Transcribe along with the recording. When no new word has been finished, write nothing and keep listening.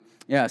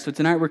Yeah, so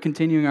tonight we're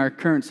continuing our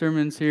current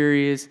sermon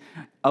series,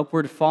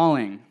 Upward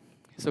Falling.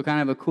 So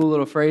kind of a cool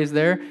little phrase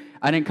there.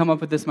 I didn't come up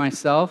with this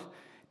myself.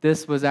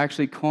 This was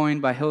actually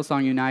coined by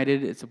Hillsong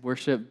United. It's a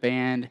worship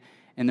band,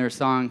 and their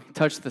song,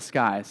 Touch the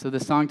Sky. So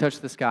the song, Touch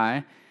the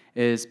Sky,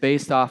 is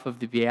based off of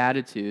the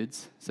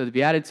Beatitudes. So the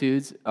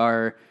Beatitudes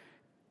are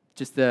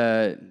just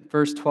the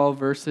first 12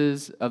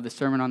 verses of the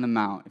Sermon on the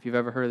Mount. If you've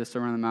ever heard of the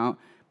Sermon on the Mount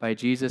by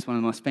Jesus, one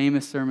of the most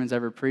famous sermons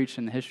ever preached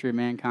in the history of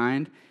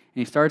mankind. And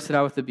he starts it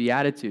out with the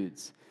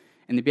Beatitudes.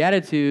 And the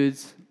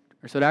Beatitudes,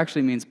 so it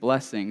actually means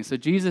blessing. So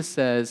Jesus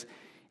says,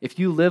 if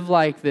you live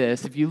like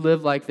this, if you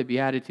live like the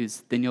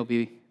Beatitudes, then you'll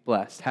be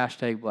blessed.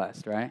 Hashtag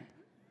blessed, right?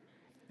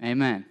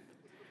 Amen.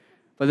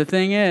 But the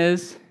thing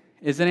is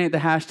it ain't the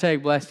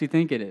hashtag blessed you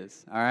think it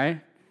is, all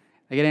right?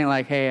 Like it ain't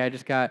like, hey, I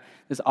just got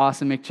this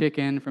awesome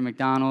McChicken from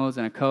McDonald's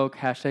and a Coke,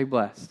 hashtag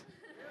blessed.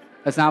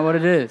 That's not what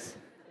it is.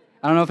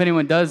 I don't know if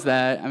anyone does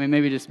that. I mean,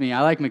 maybe just me.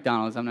 I like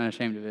McDonald's. I'm not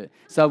ashamed of it.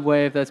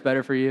 Subway, if that's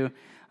better for you,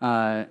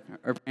 or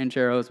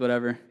Rancheros,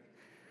 whatever.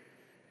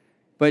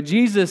 But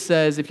Jesus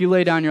says, if you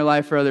lay down your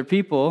life for other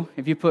people,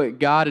 if you put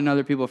God and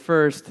other people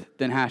first,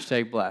 then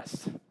hashtag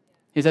blessed.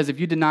 He says,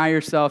 if you deny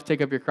yourself, take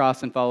up your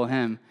cross and follow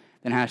him,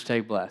 then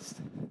hashtag blessed.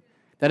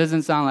 That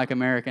doesn't sound like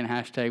American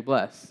hashtag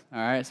blessed, all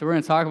right? So we're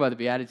going to talk about the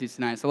Beatitudes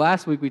tonight. So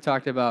last week we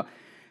talked about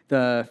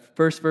the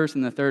first verse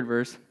and the third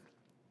verse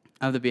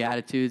of the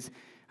Beatitudes.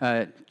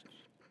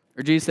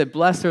 Or Jesus said,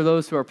 blessed are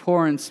those who are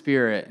poor in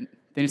spirit.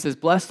 Then he says,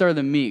 blessed are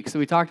the meek. So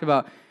we talked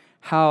about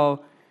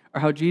how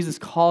Jesus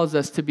calls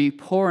us to be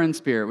poor in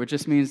spirit, which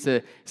just means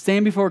to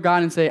stand before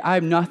God and say, I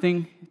have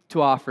nothing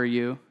to offer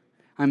you.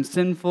 I'm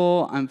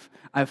sinful.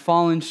 I've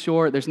fallen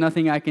short. There's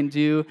nothing I can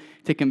do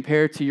to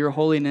compare to your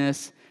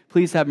holiness.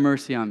 Please have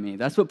mercy on me.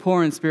 That's what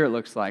poor in spirit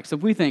looks like. So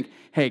if we think,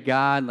 hey,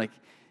 God, like,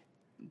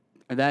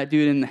 or that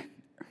dude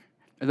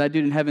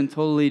in heaven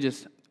totally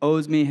just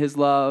owes me his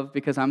love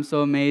because I'm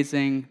so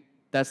amazing,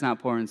 that's not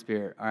poor in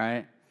spirit, all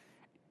right?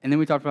 And then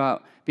we talked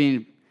about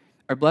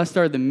blessed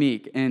are the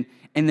meek. And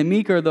the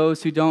meek are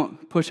those who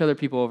don't push other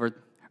people over,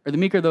 or the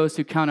meek are those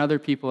who count other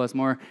people as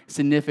more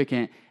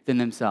significant than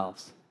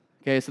themselves.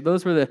 Okay, so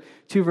those were the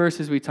two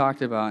verses we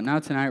talked about. Now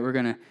tonight we're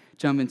going to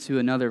jump into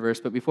another verse.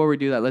 But before we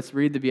do that, let's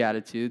read the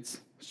Beatitudes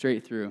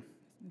straight through.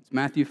 It's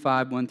Matthew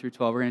 5, 1 through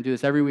 12. We're going to do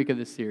this every week of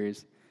this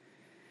series.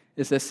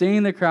 It says,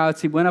 seeing the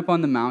crowds, he went up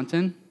on the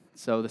mountain,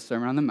 so the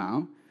Sermon on the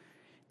Mount.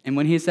 And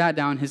when he sat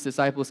down, his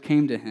disciples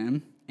came to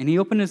him, and he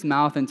opened his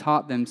mouth and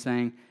taught them,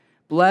 saying,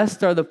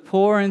 blessed are the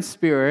poor in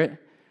spirit,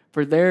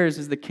 for theirs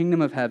is the kingdom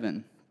of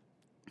heaven.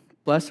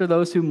 Blessed are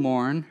those who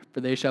mourn,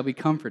 for they shall be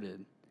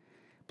comforted.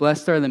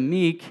 Blessed are the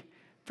meek,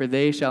 for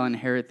they shall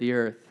inherit the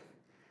earth.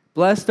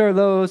 Blessed are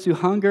those who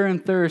hunger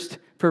and thirst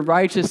for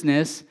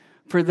righteousness,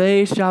 for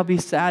they shall be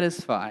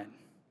satisfied.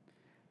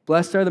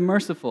 Blessed are the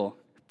merciful,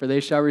 for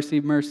they shall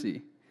receive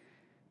mercy.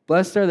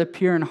 Blessed are the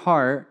pure in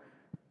heart,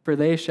 for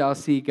they shall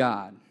see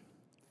God.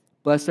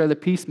 Blessed are the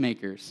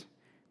peacemakers,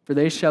 for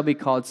they shall be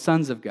called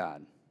sons of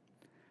God.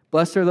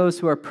 Blessed are those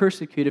who are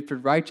persecuted for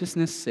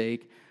righteousness'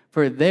 sake,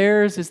 for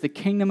theirs is the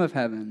kingdom of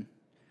heaven.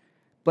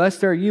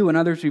 Blessed are you when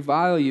others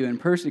revile you and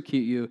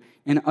persecute you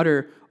and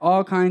utter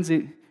all kinds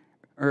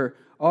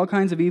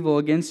of evil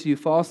against you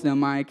falsely on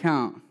my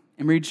account.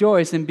 And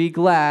rejoice and be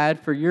glad,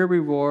 for your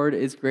reward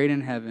is great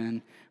in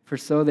heaven, for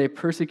so they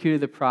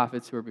persecuted the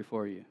prophets who were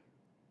before you.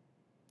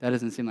 That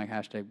doesn't seem like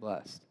hashtag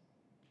blessed,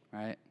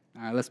 right?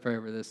 All right, let's pray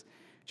over this.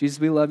 Jesus,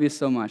 we love you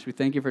so much. We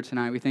thank you for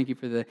tonight. We thank you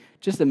for the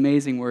just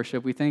amazing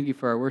worship. We thank you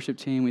for our worship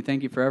team. We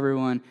thank you for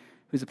everyone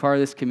who's a part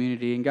of this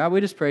community. And God, we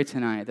just pray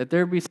tonight that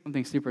there be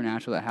something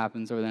supernatural that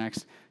happens over the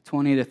next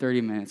 20 to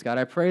 30 minutes. God,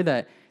 I pray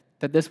that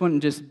this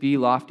wouldn't just be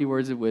lofty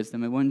words of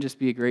wisdom. It wouldn't just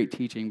be a great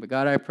teaching. But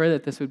God, I pray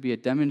that this would be a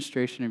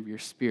demonstration of your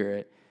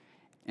spirit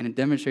and a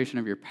demonstration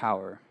of your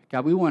power.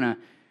 God, we want to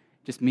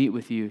just meet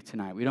with you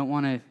tonight. We don't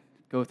want to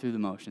go through the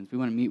motions. We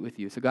want to meet with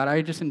you. So God,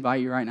 I just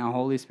invite you right now,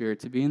 Holy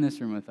Spirit, to be in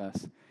this room with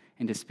us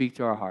and to speak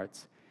to our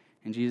hearts.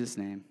 In Jesus'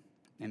 name,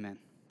 amen.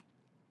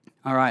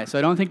 All right, so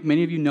I don't think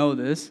many of you know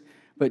this,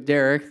 but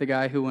Derek, the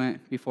guy who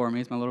went before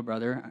me, is my little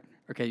brother.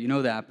 Okay, you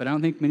know that, but I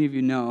don't think many of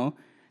you know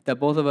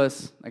that both of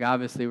us, like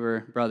obviously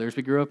we're brothers.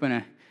 We grew up in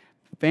a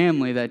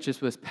family that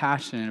just was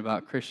passionate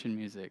about Christian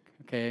music,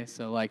 okay?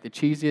 So like the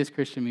cheesiest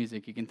Christian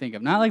music you can think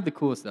of. Not like the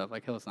cool stuff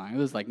like Hillsong. It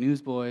was like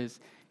Newsboys.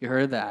 You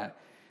heard of that.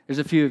 There's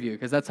a few of you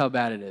because that's how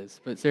bad it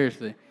is. But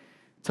seriously,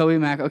 Toby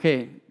Mac,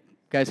 okay,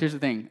 guys, here's the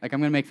thing. Like, I'm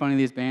going to make fun of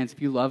these bands.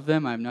 If you love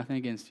them, I have nothing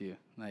against you.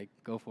 Like,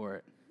 go for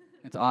it.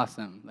 It's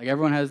awesome. Like,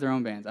 everyone has their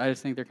own bands. I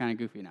just think they're kind of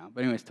goofy now.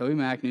 But anyways, Toby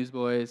Mac,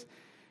 Newsboys,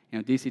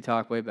 DC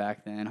Talk way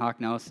back then, Hawk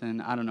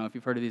Nelson. I don't know if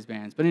you've heard of these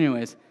bands. But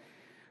anyways,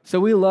 so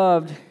we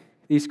loved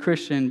these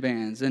Christian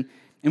bands. And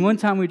one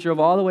time we drove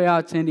all the way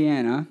out to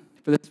Indiana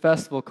for this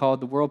festival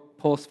called the World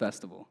Pulse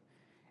Festival.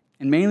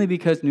 And mainly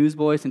because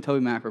Newsboys and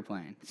Toby Mac were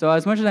playing. So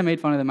as much as I made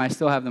fun of them, I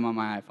still have them on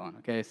my iPhone,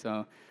 okay?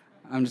 So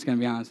I'm just going to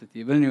be honest with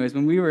you. But anyways,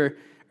 when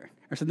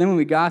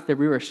we got there,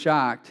 we were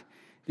shocked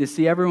to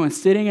see everyone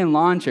sitting in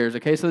lawn chairs,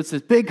 okay? So it's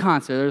this big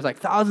concert. There's like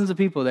thousands of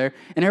people there,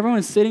 and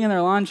everyone's sitting in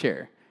their lawn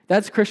chair.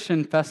 That's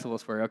Christian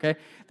festivals for you, okay?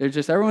 They're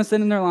just everyone's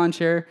sitting in their lawn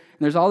chair, and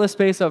there's all this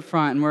space up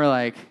front, and we're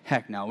like,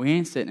 heck no, we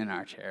ain't sitting in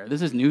our chair.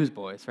 This is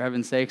Newsboys, for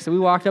heaven's sake. So we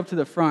walked up to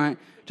the front,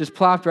 just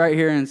plopped right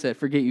here and said,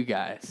 forget you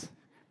guys.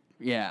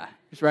 Yeah,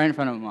 just right in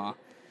front of them all.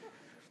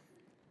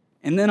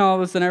 And then all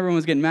of a sudden, everyone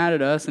was getting mad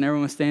at us, and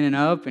everyone was standing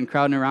up and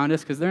crowding around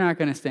us because they're not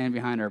going to stand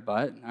behind our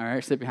butt, all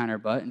right, sit behind our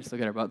butt and just look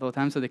at our butt the whole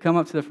time. So they come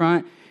up to the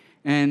front,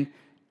 and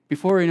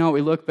before we know it,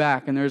 we look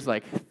back, and there's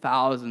like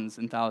thousands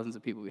and thousands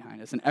of people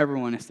behind us, and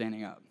everyone is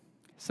standing up.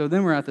 So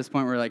then we're at this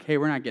point where we're like, hey,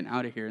 we're not getting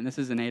out of here, and this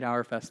is an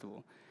 8-hour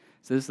festival.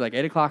 So this is like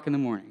 8 o'clock in the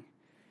morning,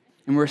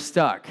 and we're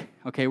stuck.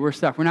 Okay, we're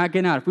stuck. We're not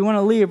getting out. If we want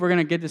to leave, we're going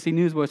to get to see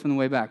Newsboys from the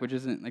way back, which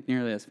isn't like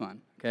nearly as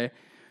fun, okay?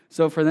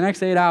 So for the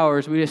next 8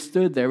 hours, we just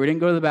stood there. We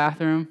didn't go to the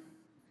bathroom.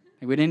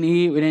 We didn't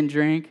eat, we didn't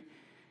drink,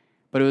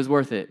 but it was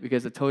worth it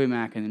because of Toby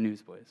Mac and the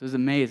Newsboys. It was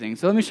amazing.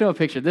 So let me show a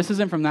picture. This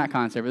isn't from that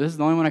concert, but this is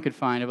the only one I could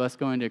find of us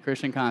going to a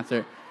Christian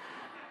concert.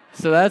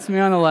 So that's me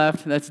on the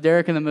left. That's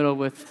Derek in the middle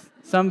with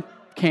some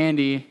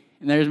candy,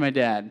 and there's my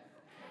dad.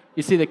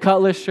 You see the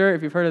Cutlass shirt,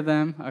 if you've heard of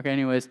them. Okay,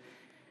 anyways,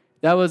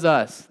 that was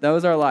us. That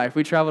was our life.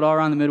 We traveled all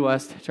around the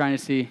Midwest trying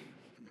to see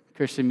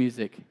Christian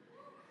music.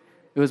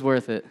 It was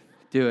worth it.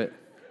 Do it.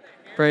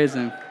 Praise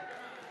Him.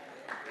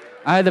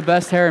 I had the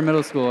best hair in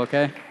middle school,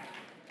 okay?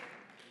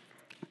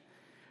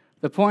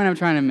 The point I'm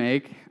trying to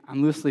make,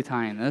 I'm loosely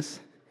tying this,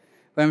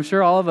 but I'm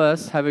sure all of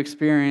us have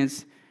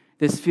experienced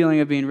this feeling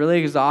of being really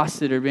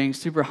exhausted or being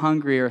super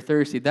hungry or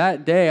thirsty.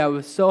 That day, I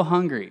was so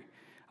hungry.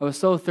 I was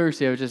so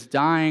thirsty. I was just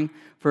dying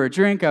for a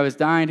drink. I was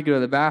dying to go to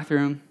the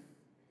bathroom.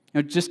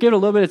 Just give it a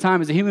little bit of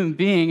time. As a human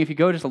being, if you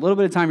go just a little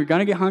bit of time, you're going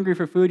to get hungry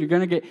for food. You're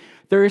going to get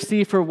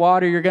thirsty for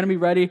water. You're going to be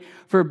ready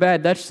for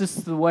bed. That's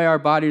just the way our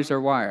bodies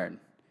are wired.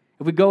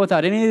 If we go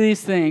without any of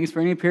these things for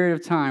any period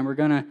of time, we're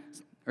going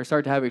to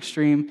start to have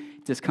extreme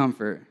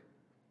discomfort.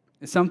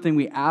 It's something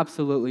we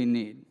absolutely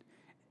need.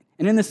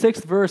 And in the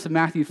 6th verse of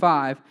Matthew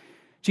 5,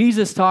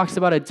 Jesus talks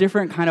about a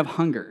different kind of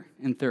hunger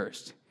and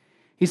thirst.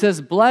 He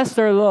says, blessed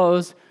are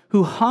those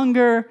who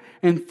hunger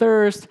and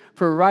thirst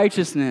for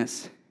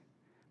righteousness.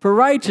 For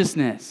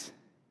righteousness.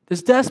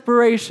 This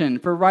desperation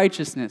for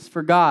righteousness,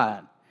 for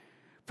God.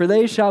 For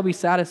they shall be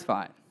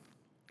satisfied.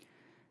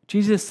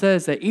 Jesus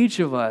says that each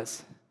of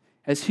us,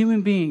 as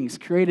human beings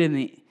created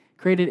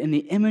in the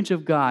image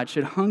of God,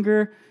 should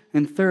hunger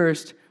and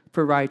thirst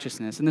for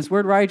righteousness. And this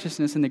word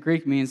righteousness in the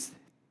Greek means,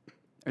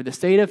 or the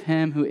state of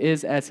him who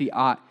is as he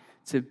ought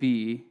to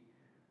be,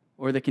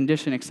 or the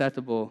condition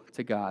acceptable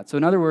to God. So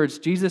in other words,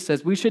 Jesus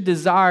says we should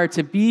desire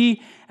to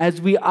be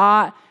as we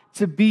ought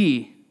to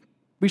be.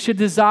 We should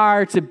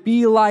desire to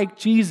be like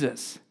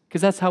Jesus,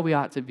 because that's how we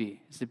ought to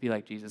be, is to be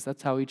like Jesus.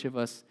 That's how each of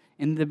us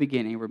in the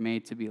beginning were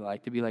made to be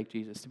like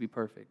Jesus, to be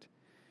perfect.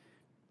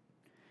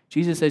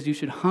 Jesus says you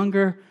should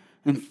hunger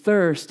and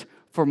thirst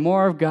for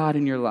more of God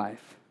in your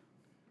life.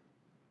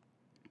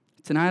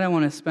 Tonight I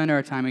want to spend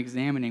our time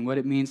examining what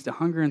it means to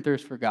hunger and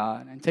thirst for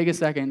God, and take a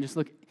second and just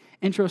look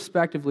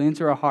introspectively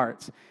into our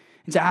hearts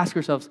and to ask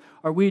ourselves,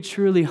 are we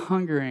truly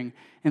hungering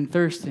and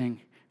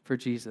thirsting for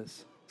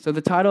Jesus? So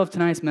the title of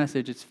tonight's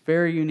message, it's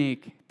very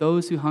unique,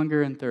 Those Who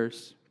Hunger and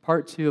Thirst,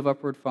 part 2 of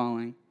Upward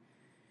Falling.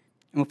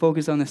 And we'll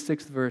focus on the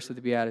 6th verse of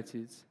the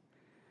Beatitudes.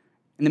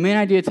 And the main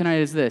idea tonight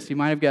is this, you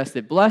might have guessed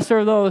it. Blessed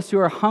are those who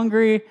are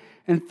hungry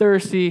and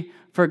thirsty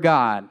for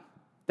God.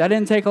 That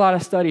didn't take a lot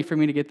of study for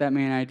me to get that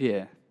main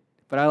idea.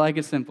 But I like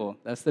it simple.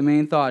 That's the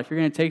main thought. If you're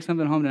going to take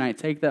something home tonight,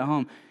 take that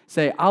home.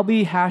 Say, I'll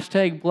be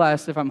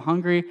 #blessed if I'm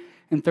hungry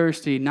and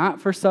thirsty, not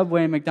for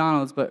Subway and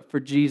McDonald's, but for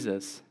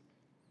Jesus.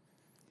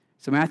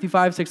 So Matthew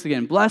 5:6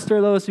 again. Blessed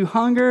are those who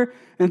hunger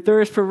and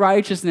thirst for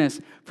righteousness,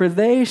 for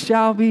they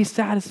shall be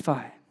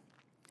satisfied.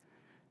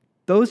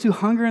 Those who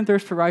hunger and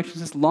thirst for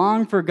righteousness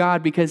long for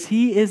God because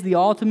He is the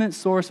ultimate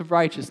source of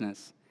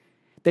righteousness.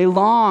 They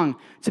long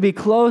to be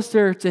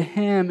closer to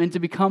Him and to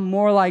become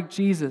more like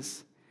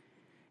Jesus.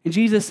 And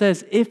Jesus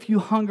says, if you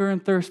hunger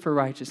and thirst for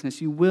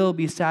righteousness, you will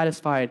be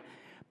satisfied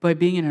by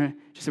being in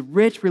just a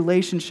rich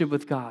relationship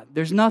with God.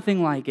 There's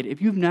nothing like it. If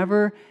you've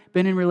never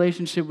been in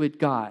relationship with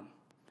God,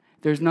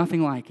 there's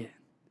nothing like it.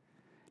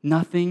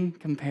 Nothing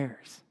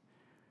compares.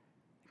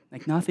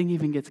 Like nothing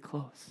even gets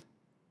close.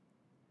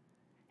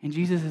 And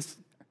Jesus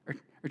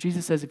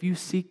says, if you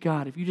seek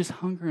God, if you just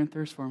hunger and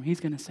thirst for Him,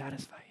 He's going to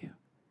satisfy you.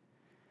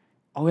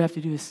 All we have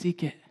to do is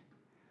seek it.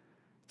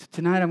 So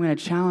tonight I'm going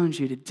to challenge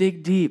you to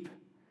dig deep.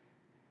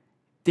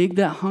 Dig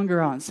that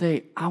hunger out and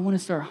say, I want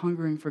to start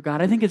hungering for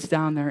God. I think it's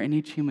down there in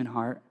each human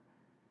heart.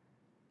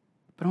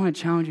 But I want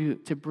to challenge you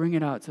to bring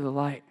it out to the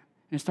light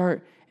and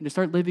to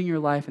start living your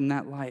life in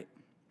that light.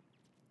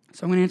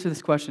 So I'm going to answer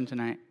this question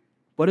tonight.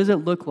 What does it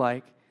look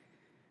like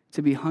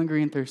to be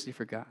hungry and thirsty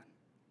for God?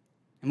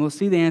 And we'll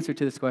see the answer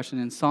to this question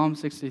in Psalm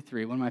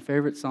 63, one of my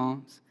favorite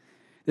psalms.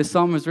 This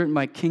psalm was written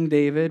by King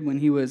David when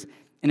he was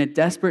in a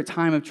desperate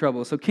time of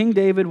trouble. So King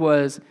David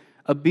was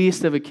a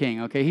beast of a king,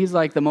 okay? He's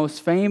like the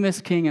most famous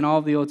king in all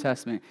of the Old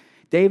Testament.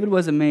 David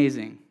was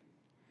amazing.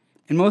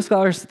 And most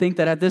scholars think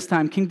that at this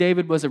time, King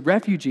David was a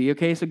refugee,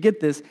 okay? So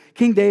get this.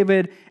 King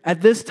David,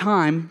 at this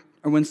time,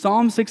 or when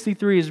Psalm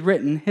 63 is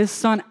written, his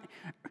son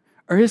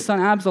or his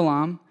son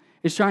Absalom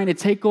is trying to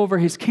take over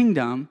his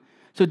kingdom.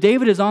 So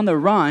David is on the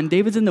run.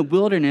 David's in the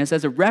wilderness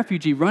as a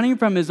refugee, running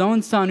from his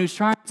own son who's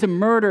trying to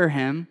murder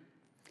him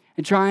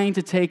and trying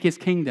to take his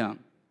kingdom.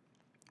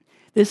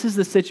 This is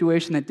the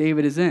situation that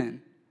David is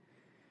in.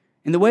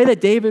 And the way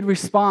that David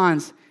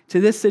responds to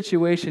this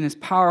situation is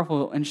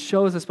powerful and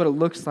shows us what it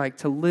looks like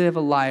to live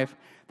a life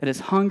that is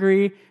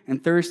hungry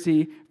and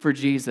thirsty for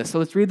Jesus. So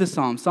let's read the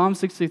Psalm. Psalm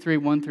 63,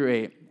 1 through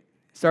 8. It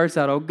starts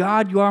out, "O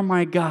God, you are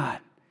my God.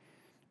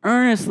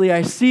 Earnestly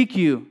I seek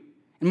you,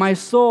 and my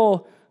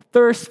soul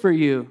thirsts for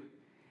you,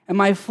 and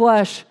my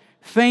flesh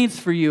faints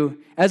for you,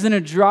 as in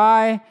a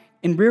dry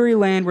and weary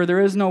land where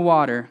there is no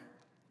water.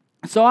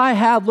 So I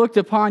have looked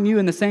upon you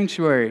in the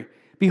sanctuary,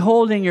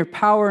 beholding your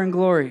power and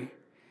glory,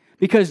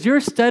 because your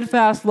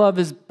steadfast love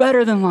is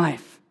better than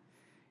life,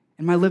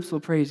 and my lips will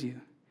praise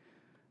you.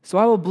 So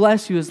I will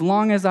bless you as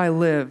long as I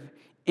live.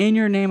 In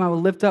your name I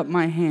will lift up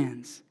my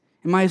hands,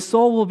 and my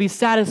soul will be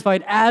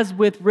satisfied as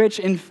with rich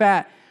and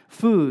fat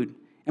food,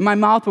 and my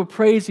mouth will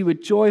praise you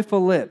with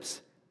joyful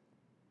lips.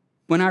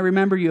 When I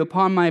remember you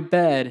upon my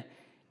bed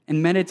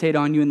and meditate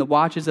on you in the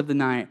watches of the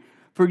night,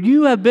 for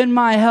you have been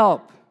my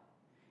help,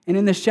 and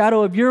in the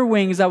shadow of your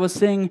wings I will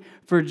sing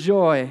for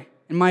joy,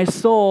 and my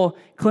soul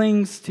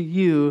clings to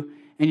you,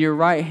 and your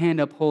right hand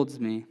upholds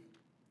me."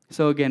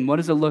 So again, what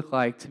does it look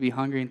like to be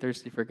hungry and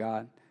thirsty for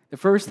God? The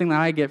first thing that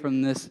I get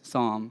from this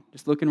psalm,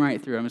 just looking right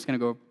through, I'm just going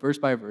to go verse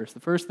by verse. The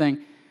first thing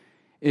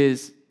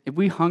is, if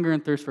we hunger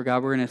and thirst for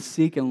God, we're going to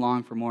seek and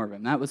long for more of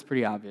Him. That was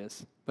pretty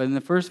obvious. But in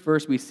the first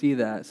verse, we see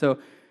that. So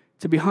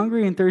to be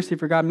hungry and thirsty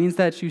for God means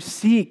that you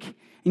seek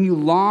and you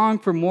long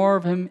for more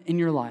of Him in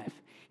your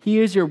life. He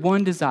is your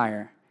one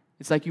desire.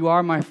 It's like "You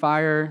are my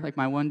fire," like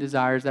my one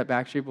desire. Is that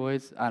Backstreet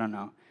Boys? I don't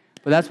know.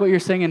 But that's what you're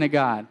singing to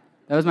God.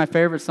 That was my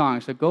favorite song.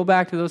 So go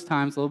back to those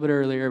times a little bit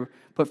earlier,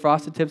 put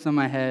Frosted Tips on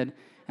my head,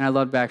 and I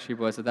loved Backstreet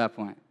Boys at that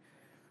point.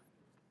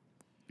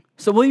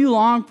 So what do you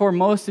long for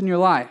most in your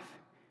life?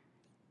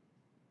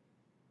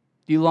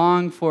 Do you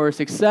long for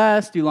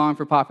success? Do you long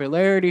for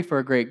popularity, for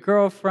a great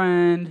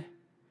girlfriend?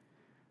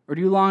 Or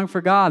do you long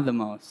for God the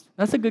most?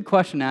 That's a good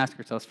question to ask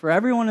ourselves. For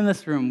everyone in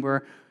this room,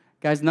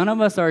 guys, none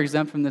of us are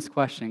exempt from this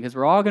question because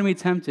we're all going to be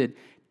tempted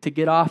to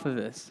get off of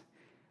this.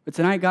 But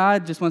tonight,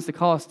 God just wants to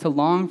call us to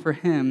long for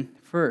Him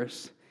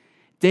first.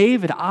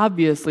 David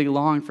obviously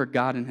longed for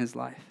God in his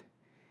life.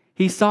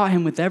 He sought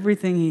Him with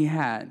everything he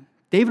had.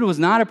 David was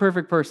not a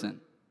perfect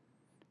person.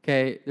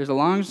 Okay, there's a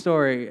long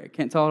story. I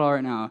can't tell it all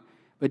right now.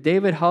 But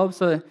David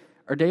helps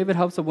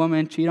a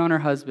woman cheat on her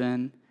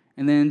husband,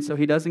 and then so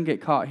he doesn't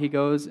get caught, he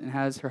goes and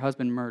has her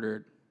husband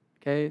murdered.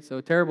 Okay, so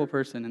a terrible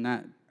person in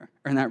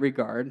that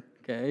regard.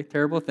 Okay,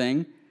 terrible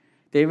thing.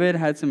 David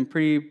had some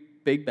pretty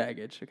big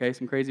baggage, okay,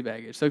 some crazy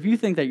baggage. So if you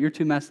think that you're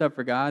too messed up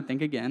for God,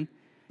 think again.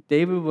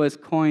 David was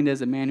coined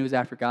as a man who was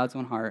after God's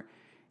own heart,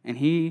 and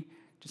he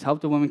just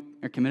helped a woman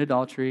commit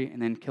adultery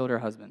and then killed her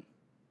husband.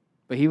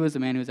 But he was a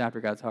man who was after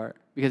God's heart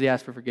because he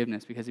asked for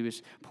forgiveness, because he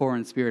was poor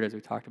in spirit, as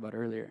we talked about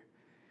earlier.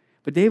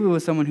 But David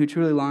was someone who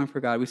truly longed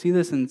for God. We see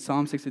this in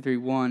Psalm 63,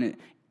 1.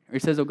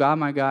 It says, "O God,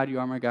 my God, you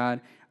are my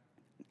God.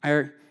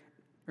 I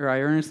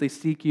earnestly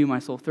seek you. My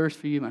soul thirsts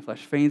for you. My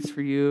flesh faints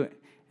for you."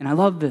 And I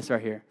love this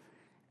right here.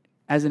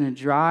 "As in a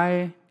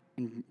dry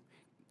and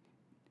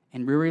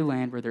weary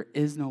land where there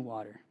is no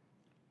water."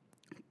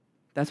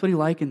 That's what he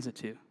likens it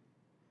to.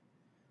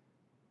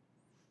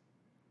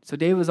 So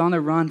David was on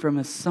the run from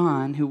his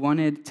son who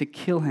wanted to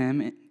kill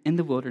him in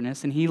the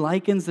wilderness, and he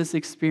likens this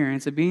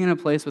experience of being in a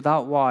place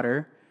without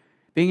water,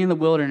 being in the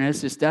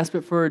wilderness, just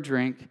desperate for a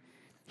drink.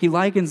 He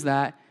likens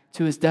that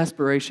to his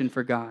desperation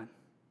for God.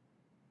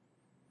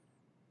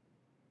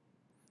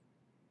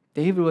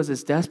 David was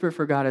as desperate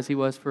for God as he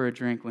was for a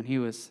drink when he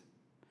was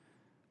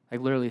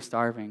literally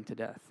starving to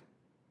death.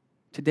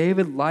 To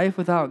David, life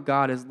without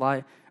God is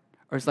like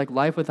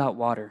life without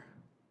water.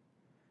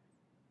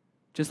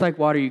 Just like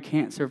water, you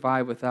can't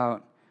survive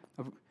without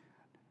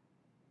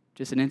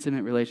just an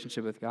intimate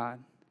relationship with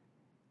God.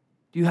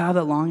 Do you have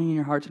that longing in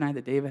your heart tonight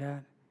that David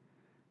had?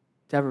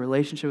 To have a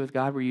relationship with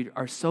God where you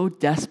are so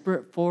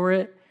desperate for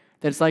it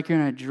that it's like you're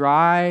in a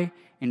dry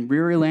and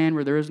weary land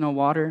where there is no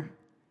water?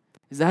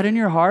 Is that in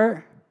your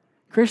heart?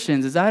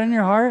 Christians, is that in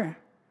your heart?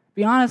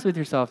 Be honest with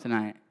yourself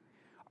tonight.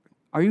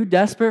 Are you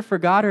desperate for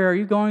God, or are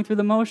you going through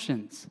the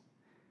motions?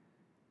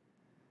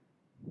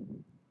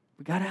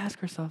 We got to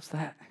ask ourselves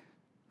that.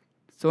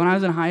 So when I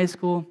was in high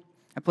school,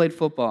 I played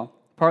football,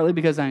 partly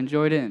because I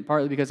enjoyed it and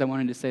partly because I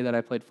wanted to say that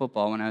I played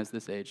football when I was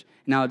this age.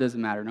 Now it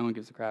doesn't matter. No one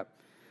gives a crap.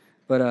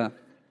 But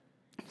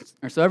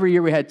so every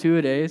year we had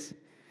 2-a-days.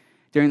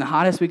 During the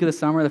hottest week of the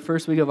summer, the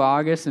first week of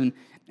August, and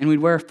we'd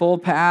wear full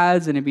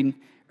pads, and it'd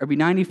be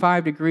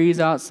 95 degrees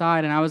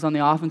outside, and I was on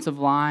the offensive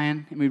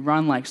line, and we'd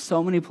run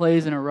so many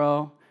plays in a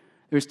row.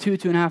 There was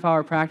 2.5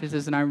 hour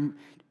practices, and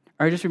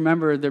I just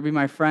remember there'd be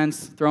my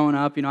friends throwing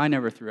up. I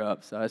never threw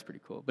up, so that's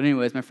pretty cool. But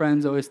anyways, my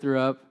friends always threw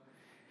up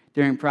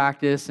during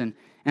practice, and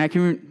I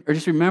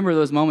just remember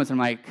those moments.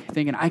 I'm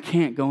thinking, I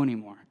can't go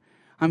anymore.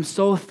 I'm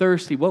so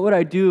thirsty. What would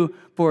I do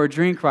for a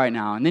drink right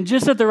now? And then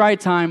just at the right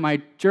time,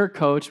 my jerk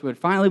coach would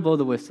finally blow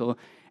the whistle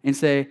and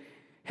say,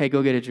 hey,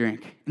 go get a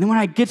drink. And then when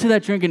I get to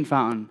that drinking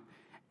fountain,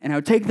 and I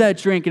would take that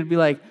drink, it'd be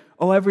like,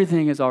 oh,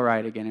 everything is all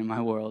right again in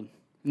my world.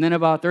 And then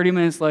about 30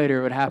 minutes later,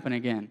 it would happen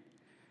again.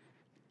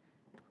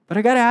 But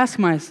I got to ask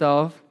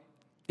myself,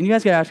 and you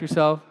guys got to ask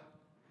yourself,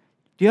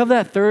 do you have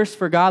that thirst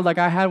for God like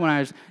I had when I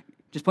was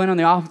just playing on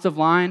the offensive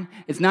line?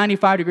 It's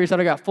 95 degrees out.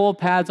 I got full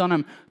pads on.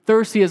 I'm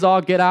thirsty as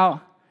all get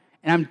out.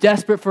 And I'm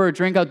desperate for a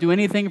drink. I'll do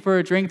anything for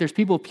a drink. There's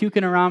people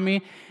puking around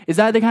me. Is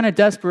that the kind of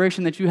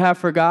desperation that you have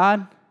for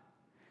God?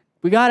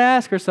 We got to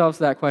ask ourselves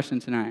that question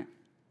tonight.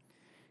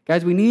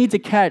 Guys, we need to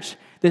catch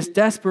this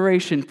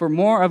desperation for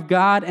more of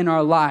God in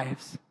our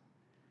lives.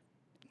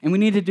 And we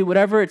need to do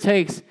whatever it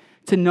takes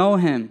to know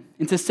Him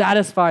and to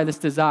satisfy this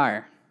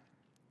desire.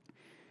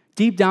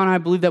 Deep down, I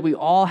believe that we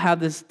all have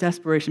this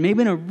desperation,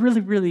 maybe in a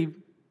really, really,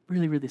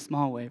 really, really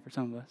small way for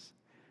some of us.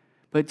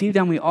 But deep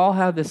down, we all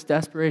have this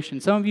desperation.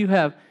 Some of you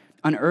have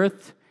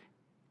unearthed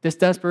this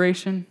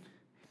desperation,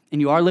 and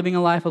you are living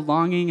a life of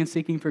longing and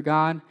seeking for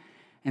God.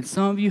 And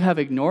some of you have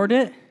ignored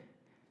it,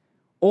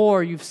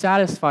 or you've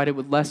satisfied it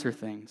with lesser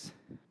things.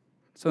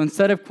 So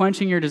instead of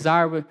quenching your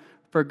desire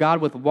for God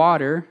with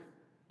water,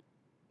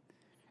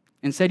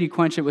 instead you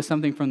quench it with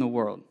something from the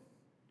world.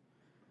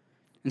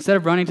 Instead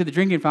of running to the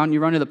drinking fountain, you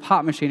run to the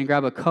pop machine and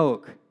grab a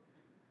Coke.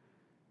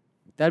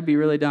 That'd be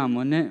really dumb,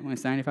 wouldn't it, when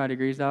it's 95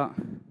 degrees out?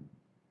 And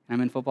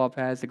I'm in football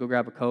pads to go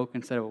grab a Coke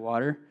instead of a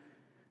water.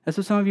 That's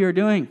what some of you are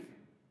doing.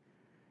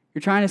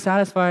 You're trying to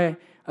satisfy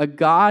a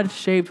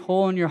God-shaped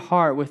hole in your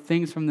heart with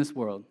things from this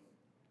world.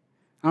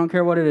 I don't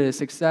care what it is,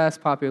 success,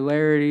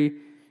 popularity,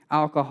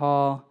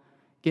 alcohol,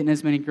 getting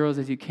as many girls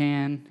as you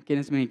can, getting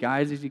as many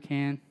guys as you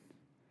can.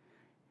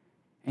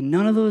 And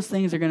none of those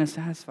things are going to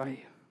satisfy you.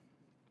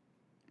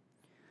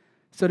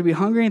 So to be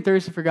hungry and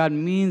thirsty for God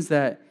means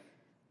that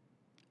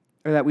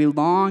we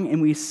long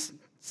and we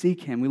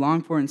seek Him. We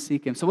long for and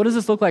seek Him. So what does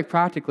this look like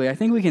practically? I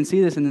think we can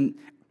see this in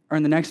the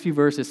next few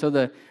verses.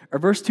 So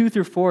verse 2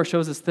 through 4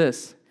 shows us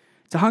this.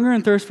 To hunger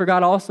and thirst for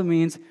God also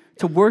means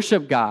to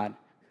worship God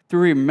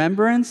through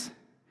remembrance,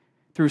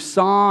 through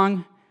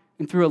song,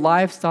 and through a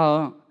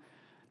lifestyle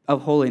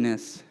of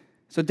holiness.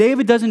 So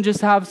David doesn't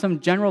just have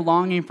some general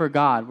longing for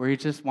God where he's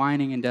just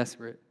whining and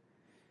desperate.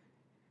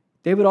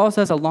 David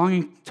also has a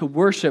longing to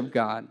worship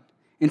God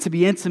and to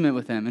be intimate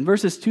with Him. In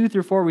verses 2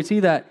 through 4, we see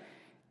that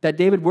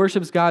David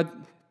worships God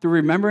through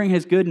remembering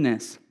His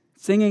goodness,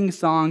 singing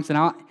songs, and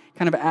I'll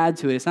kind of add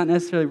to it. It's not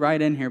necessarily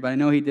right in here, but I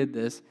know he did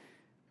this,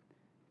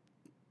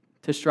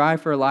 to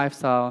strive for a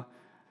lifestyle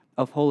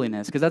of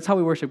holiness, because that's how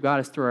we worship God,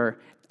 is through our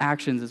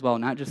actions as well,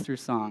 not just through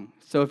song.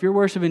 So if you're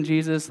worshiping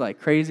Jesus like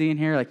crazy in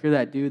here, like you're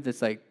that dude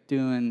that's like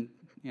doing,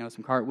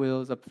 some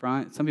cartwheels up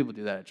front. Some people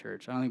do that at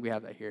church. I don't think we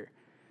have that here.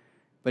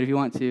 But if you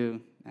want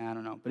to, I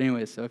don't know. But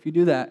anyways, so if you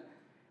do that,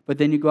 but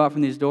then you go out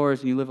from these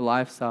doors and you live a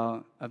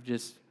lifestyle of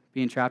just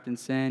being trapped in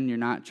sin, you're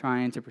not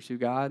trying to pursue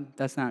God,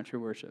 that's not true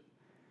worship.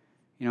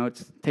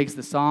 It takes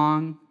the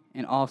song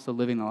and also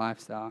living the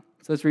lifestyle.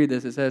 So let's read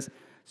this. It says,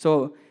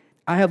 so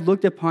I have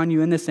looked upon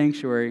you in the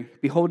sanctuary,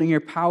 beholding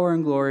your power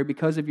and glory,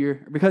 because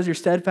your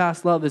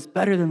steadfast love is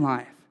better than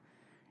life.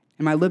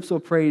 And my lips will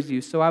praise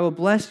you. So I will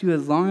bless you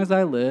as long as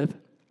I live,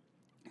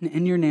 and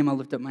in your name I'll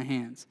lift up my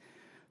hands.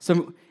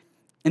 So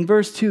in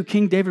verse 2,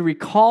 King David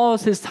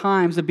recalls his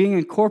times of being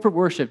in corporate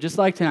worship, just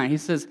like tonight. He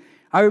says,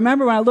 I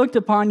remember when I looked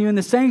upon you in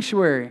the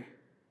sanctuary,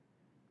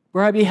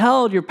 where I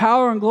beheld your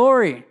power and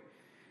glory.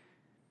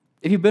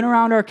 If you've been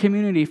around our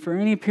community for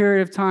any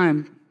period of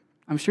time,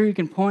 I'm sure you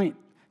can point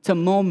to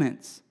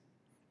moments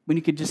when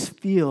you could just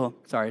feel,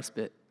 sorry, I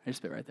spit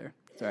right there.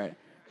 It's all right.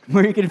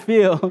 Where you could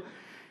feel,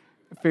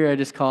 I figured I'd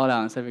just call it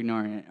out instead of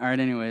ignoring it. All right,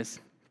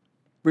 anyways.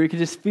 Where you could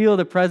just feel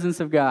the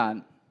presence of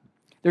God.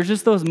 There's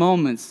just those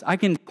moments. I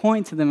can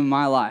point to them in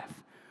my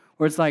life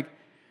where it's like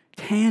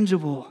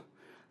tangible.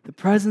 The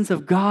presence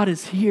of God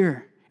is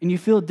here, and you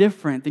feel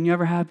different than you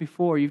ever have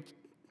before.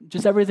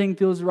 Just everything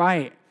feels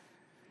right.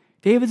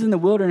 David's in the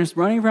wilderness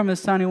running from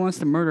his son who wants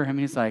to murder him, and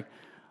he's like,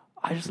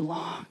 I just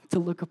long to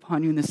look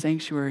upon you in the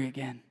sanctuary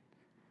again.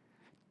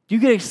 Do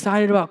you get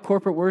excited about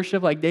corporate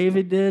worship like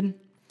David did?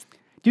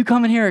 Do you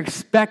come in here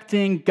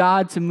expecting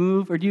God to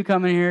move, or do you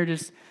come in here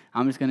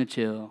I'm just going to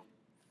chill.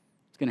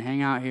 Just going to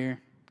hang out here,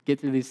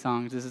 get through these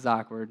songs. This is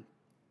awkward.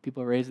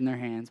 People are raising their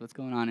hands. What's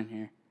going on in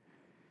here?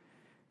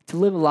 To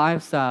live a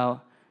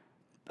lifestyle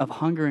of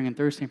hungering and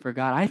thirsting for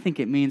God, I think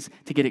it means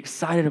to get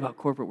excited about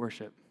corporate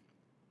worship.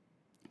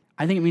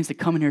 I think it means to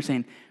come in here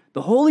saying,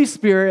 the Holy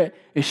Spirit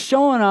is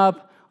showing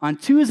up on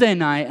Tuesday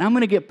night, and I'm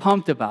going to get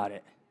pumped about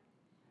it.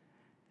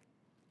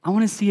 I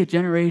want to see a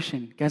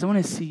generation. Guys, I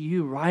want to see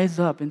you rise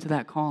up into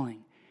that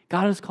calling.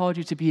 God has called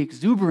you to be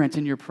exuberant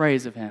in your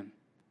praise of Him.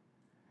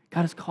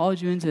 God has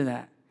called you into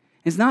that.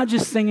 It's not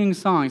just singing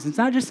songs. It's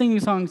not just singing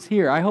songs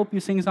here. I hope you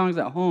sing songs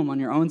at home on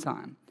your own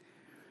time.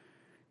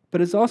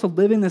 But it's also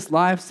living this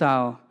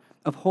lifestyle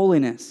of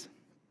holiness.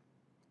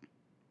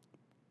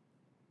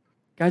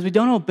 Guys, we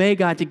don't obey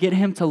God to get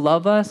Him to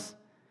love us,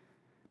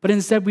 but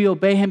instead we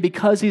obey him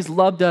because he's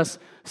loved us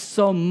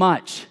so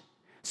much.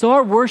 So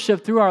our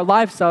worship through our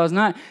lifestyle is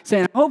not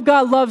saying, I hope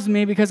God loves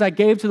me because I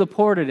gave to the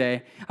poor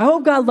today. I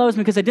hope God loves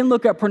me because I didn't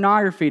look at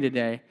pornography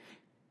today.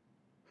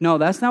 No,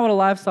 that's not what a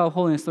lifestyle of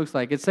holiness looks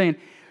like. It's saying,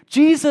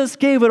 Jesus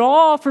gave it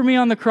all for me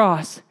on the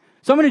cross.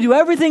 So I'm going to do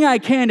everything I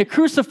can to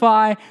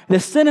crucify the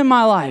sin in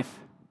my life.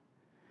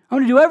 I'm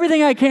going to do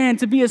everything I can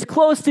to be as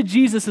close to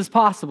Jesus as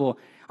possible.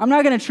 I'm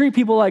not going to treat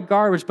people like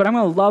garbage, but I'm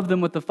going to love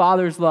them with the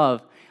Father's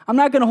love. I'm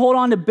not going to hold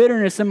on to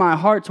bitterness in my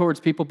heart towards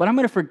people, but I'm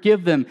going to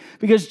forgive them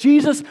because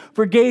Jesus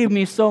forgave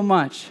me so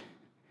much.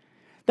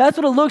 That's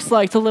what it looks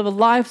like to live a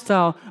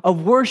lifestyle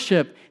of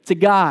worship to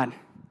God.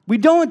 We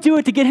don't do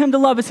it to get him to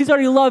love us. He's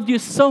already loved you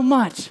so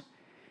much.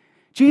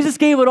 Jesus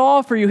gave it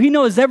all for you. He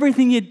knows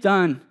everything you've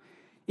done.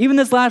 Even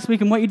this last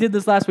week and what you did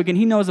this last week, and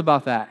he knows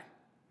about that.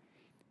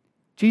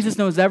 Jesus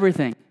knows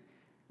everything,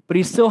 but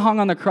he still hung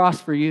on the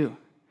cross for you.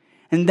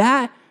 And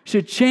that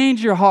should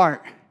change your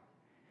heart.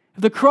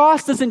 If the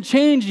cross doesn't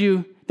change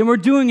you, then we're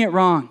doing it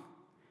wrong.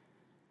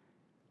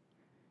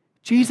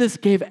 Jesus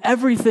gave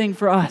everything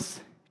for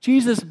us.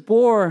 Jesus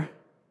bore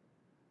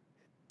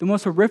the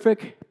most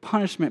horrific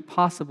punishment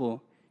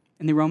possible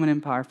in the Roman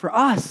Empire for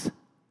us.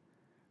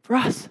 For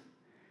us.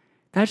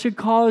 That should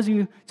cause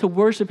you to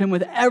worship him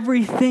with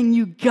everything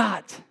you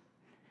got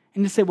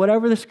and to say,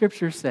 whatever the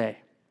scriptures say,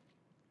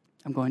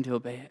 I'm going to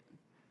obey it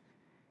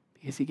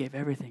because he gave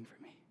everything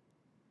for me.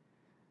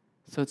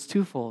 So it's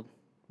twofold.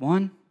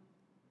 One,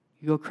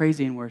 you go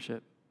crazy in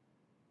worship.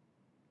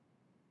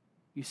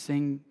 You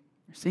sing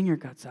your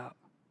guts out.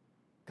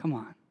 Come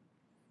on.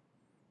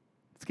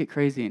 Let's get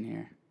crazy in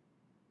here.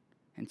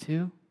 And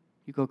two,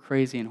 you go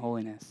crazy in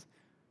holiness.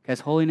 Guys,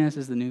 holiness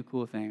is the new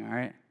cool thing, all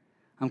right?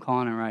 I'm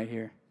calling it right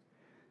here.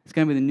 It's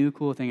going to be the new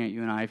cool thing at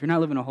you and I. If you're not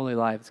living a holy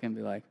life, it's going to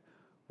be like,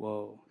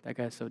 whoa, that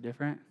guy's so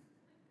different.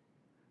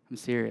 I'm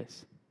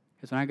serious.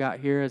 Because when I got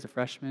here as a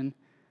freshman,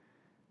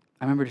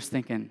 I remember just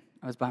thinking,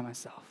 I was by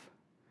myself.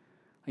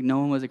 Like no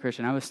one was a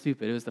Christian. I was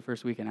stupid. It was the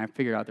first weekend. I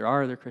figured out there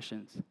are other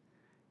Christians.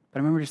 But I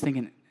remember just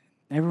thinking,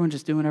 everyone's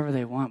just doing whatever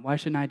they want. Why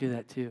shouldn't I do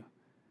that too?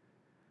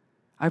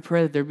 I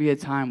pray that there be a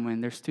time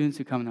when there's students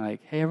who come and they're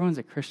like, hey, everyone's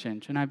a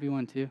Christian. Shouldn't I be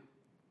one too?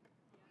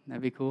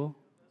 That'd be cool?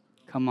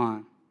 Come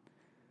on.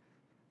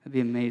 That'd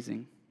be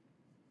amazing.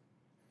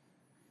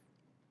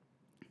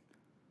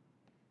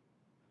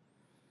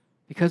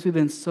 Because we've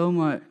been so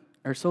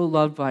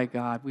loved by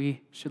God,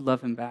 we should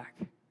love him back.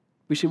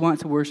 We should want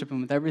to worship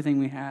him with everything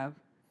we have.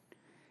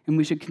 And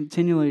we should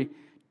continually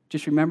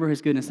just remember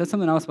his goodness. That's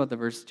something else about the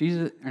verse.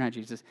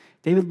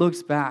 David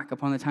looks back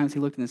upon the times he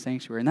looked in the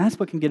sanctuary. And that's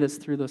what can get us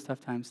through those tough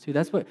times too.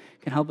 That's what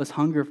can help us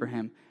hunger for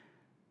him.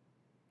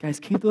 Guys,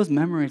 keep those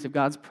memories of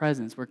God's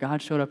presence where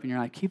God showed up in your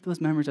life. Keep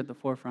those memories at the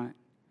forefront.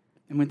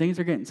 And when things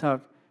are getting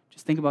tough,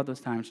 just think about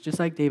those times. Just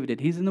like David did.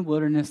 He's in the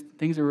wilderness.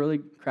 Things are really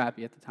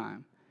crappy at the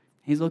time.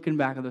 He's looking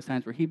back at those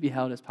times where he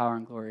beheld his power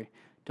and glory.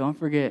 Don't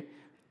forget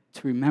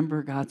to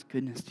remember God's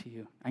goodness to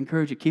you. I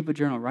encourage you, keep a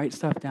journal, write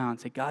stuff down,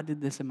 say, God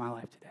did this in my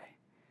life today.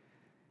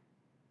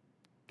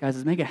 Guys,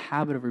 let's make a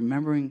habit of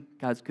remembering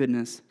God's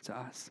goodness to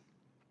us.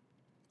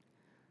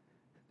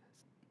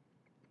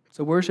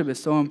 So worship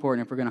is so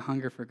important if we're going to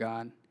hunger for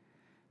God.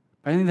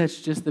 But I think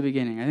that's just the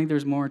beginning. I think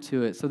there's more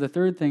to it. So the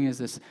third thing is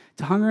this.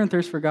 To hunger and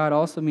thirst for God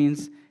also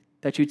means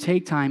that you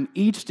take time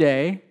each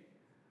day,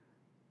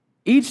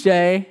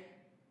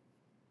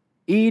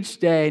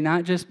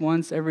 not just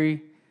once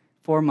every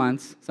 4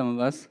 months, some of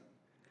us,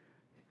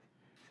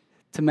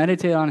 to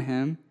meditate on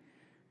him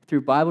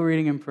through Bible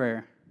reading and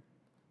prayer.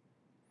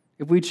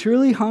 If we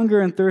truly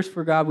hunger and thirst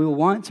for God, we will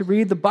want to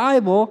read the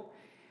Bible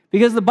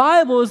because the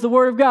Bible is the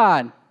Word of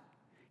God,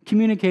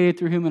 communicated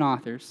through human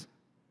authors.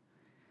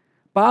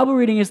 Bible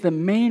reading is the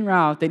main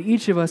route that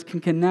each of us can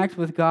connect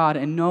with God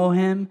and know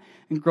him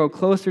and grow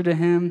closer to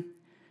him.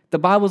 The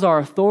Bible is our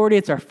authority.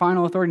 It's our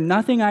final authority.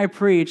 Nothing I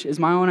preach is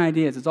my own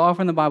ideas. It's all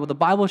from the Bible. The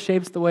Bible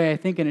shapes the way I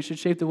think, and it should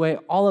shape the way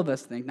all of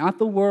us think. Not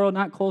the world,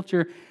 not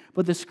culture,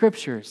 but the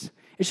Scriptures.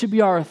 It should be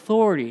our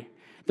authority.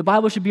 The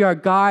Bible should be our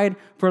guide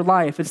for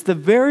life. It's the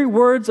very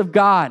words of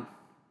God.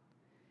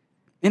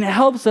 And it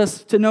helps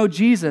us to know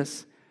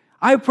Jesus.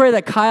 I pray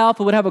that Chi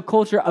Alpha would have a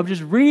culture of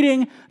just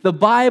reading the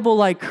Bible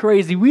like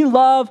crazy. We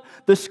love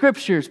the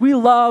Scriptures. We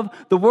love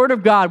the Word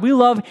of God. We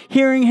love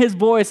hearing his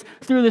voice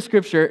through the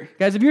Scripture.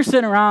 Guys, if you're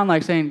sitting around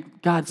like saying,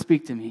 God,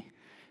 speak to me.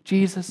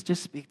 Jesus,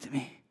 just speak to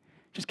me.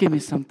 Just give me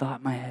some thought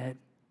in my head.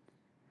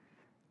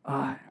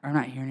 I'm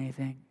not hearing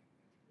anything.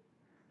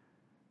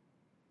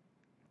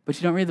 But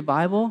you don't read the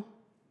Bible?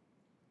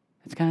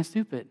 It's kind of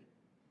stupid.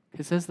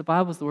 It says the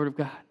Bible is the Word of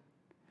God.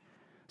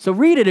 So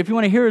read it if you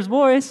want to hear his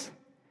voice.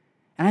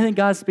 And I think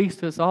God speaks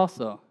to us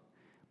also.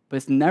 But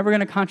it's never going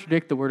to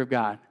contradict the Word of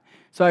God.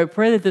 So I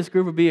pray that this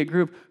group would be a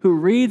group who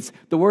reads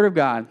the Word of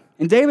God.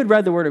 And David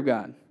read the Word of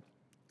God.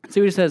 See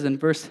what he says in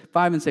verse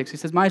 5 and 6. He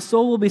says, my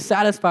soul will be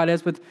satisfied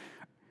as with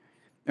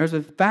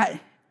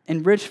fat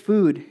and rich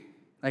food,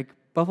 like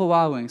Buffalo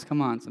Wild Wings.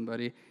 Come on,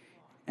 somebody.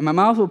 And my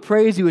mouth will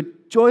praise you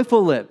with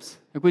joyful lips,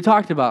 like we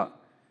talked about.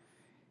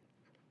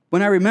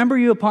 When I remember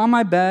you upon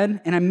my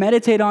bed, and I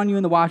meditate on you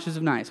in the watches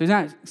of night. So he's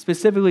not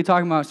specifically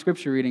talking about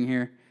scripture reading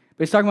here,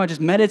 but he's talking about just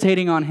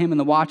meditating on him in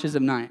the watches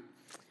of night.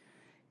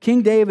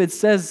 King David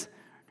says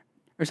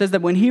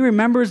that when he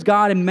remembers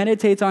God and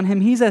meditates on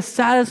him, he's as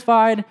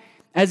satisfied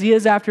as he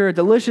is after a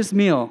delicious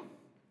meal.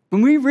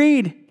 When we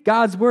read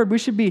God's word, we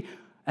should be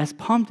as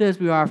pumped as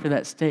we are for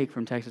that steak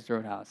from Texas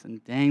Roadhouse.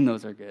 And dang,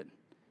 those are good.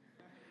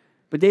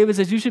 But David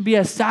says you should be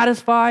as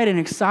satisfied and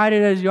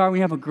excited as you are when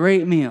you have a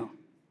great meal.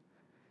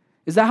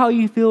 Is that how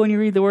you feel when you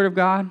read the word of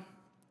God?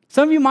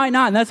 Some of you might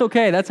not, and that's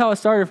okay. That's how it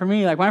started for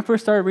me. Like when I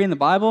first started reading the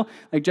Bible,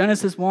 like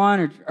Genesis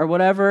 1 or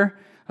whatever,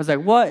 I was like,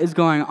 what is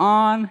going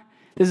on?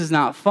 This is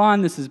not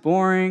fun. This is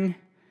boring.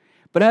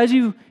 But as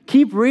you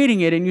keep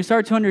reading it and you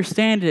start to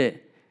understand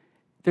it,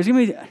 there's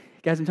going to be,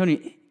 guys, I'm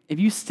telling you, if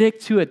you stick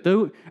to it,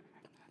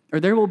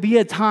 there will be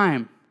a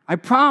time, I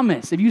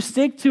promise, if you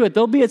stick to it,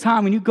 there'll be a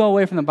time when you go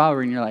away from the Bible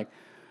and you're like,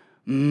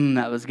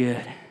 that was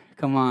good.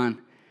 Come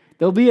on.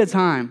 There'll be a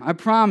time, I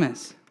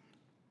promise.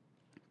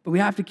 But we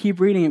have to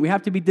keep reading it. We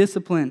have to be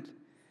disciplined.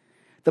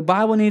 The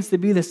Bible needs to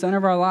be the center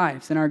of our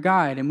lives and our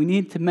guide, and we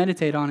need to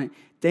meditate on it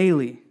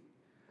daily.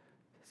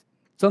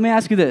 So let me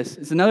ask you this.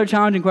 It's another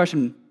challenging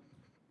question.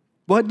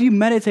 What do you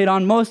meditate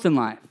on most in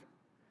life?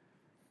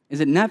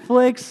 Is it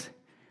Netflix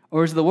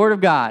or is it the Word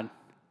of God?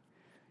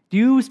 Do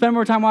you spend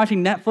more time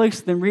watching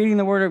Netflix than reading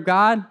the Word of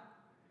God?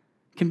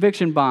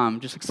 Conviction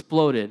bomb just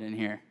exploded in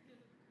here.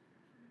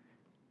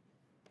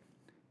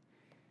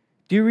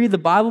 Do you read the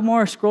Bible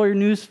more or scroll your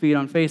news feed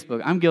on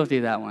Facebook? I'm guilty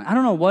of that one. I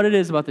don't know what it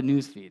is about the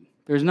news feed.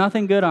 There's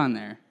nothing good on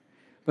there.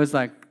 But it's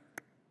like,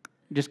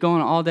 just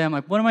going all day. I'm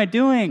like, what am I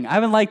doing? I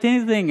haven't liked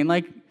anything in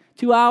like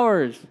 2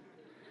 hours.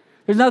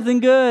 There's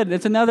nothing good.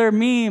 It's another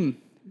meme.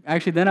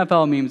 Actually, the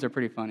NFL memes are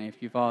pretty funny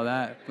if you follow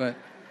that. But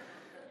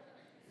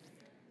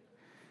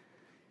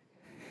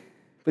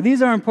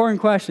these are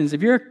important questions.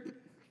 If you're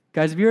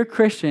a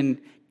Christian,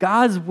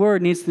 God's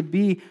word needs to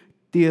be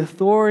the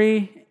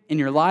authority in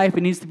your life.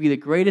 It needs to be the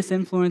greatest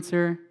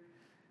influencer.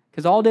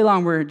 Because all day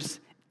long, we're just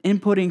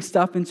inputting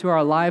stuff into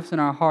our lives and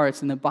our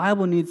hearts, and the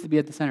Bible needs to be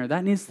at the center.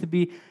 That needs to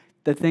be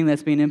the thing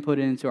that's being inputted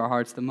into our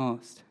hearts the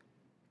most.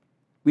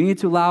 We need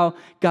to allow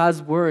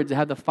God's word to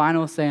have the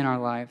final say in our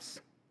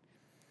lives.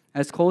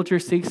 As culture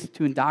seeks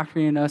to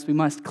indoctrinate us, we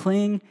must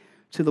cling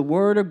to the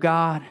word of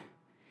God.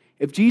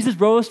 If Jesus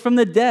rose from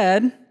the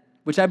dead,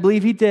 which I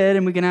believe he did,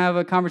 and we can have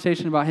a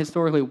conversation about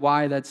historically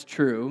why that's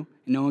true,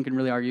 and no one can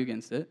really argue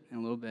against it in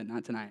a little bit,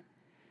 not tonight.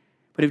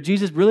 But if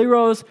Jesus really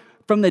rose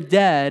from the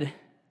dead,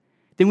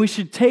 then we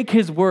should take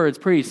his words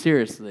pretty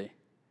seriously.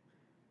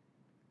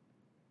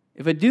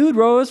 If a dude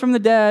rose from the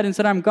dead and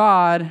said, I'm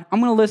God, I'm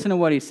going to listen to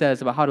what he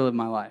says about how to live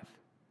my life.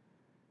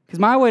 Because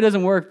my way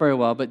doesn't work very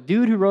well, but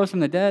dude who rose from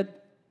the dead,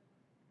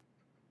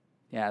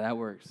 yeah, that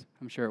works.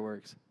 I'm sure it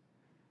works.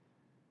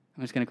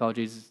 I'm just going to call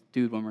Jesus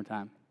dude one more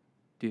time.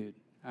 Dude.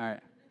 All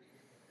right.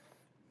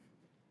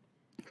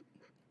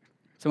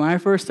 So when I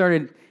first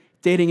started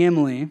dating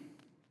Emily,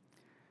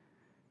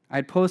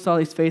 I'd post all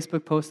these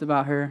Facebook posts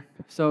about her.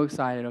 So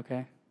excited,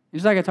 okay?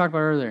 Just like I talked about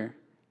earlier.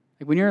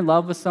 Like when you're in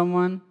love with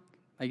someone,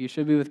 like you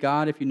should be with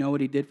God if you know what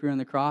he did for you on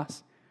the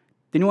cross,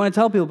 then you want to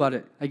tell people about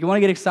it. Like you want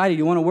to get excited,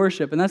 you want to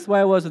worship. And that's the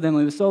way I was with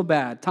Emily. It was so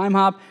bad. Time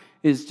hop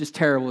is just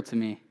terrible to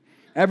me.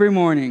 Every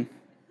morning.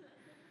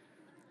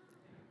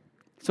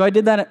 So I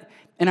did that,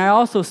 and I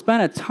also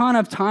spent a ton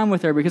of time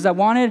with her because I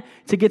wanted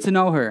to get to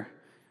know her.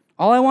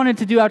 All I wanted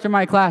to do after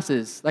my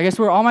classes, like I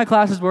swear all my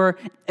classes were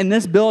in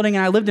this building,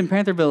 and I lived in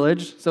Panther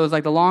Village, so it was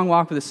like the long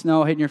walk with the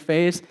snow hitting your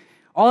face.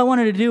 All I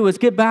wanted to do was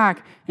get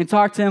back and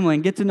talk to Emily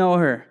and get to know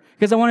her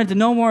because I wanted to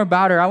know more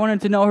about her. I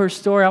wanted to know her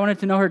story. I wanted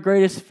to know her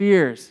greatest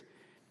fears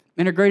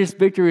and her greatest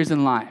victories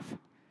in life.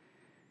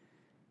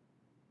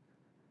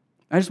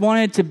 I just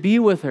wanted to be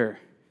with her.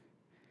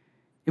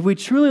 If we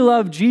truly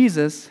love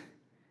Jesus,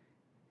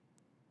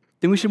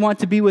 then we should want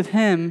to be with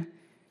him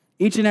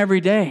each and every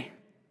day.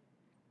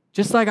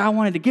 Just like I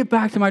wanted to get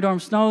back to my dorm,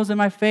 snow's in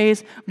my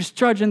face, I'm just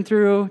trudging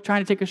through,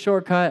 trying to take a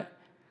shortcut.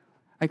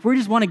 Like we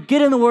just want to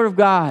get in the Word of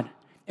God,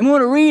 and we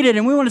want to read it,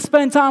 and we want to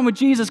spend time with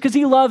Jesus because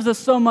he loves us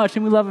so much,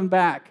 and we love him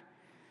back.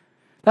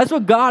 That's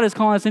what God is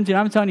calling us into, and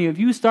I'm telling you, if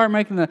you start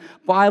making the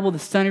Bible the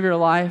center of your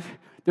life,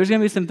 there's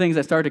going to be some things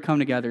that start to come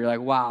together. You're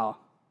like, wow.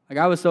 Like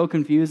I was so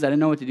confused, I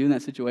didn't know what to do in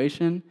that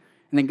situation,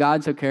 and then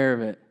God took care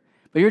of it.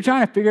 But you're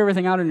trying to figure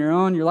everything out on your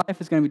own, your life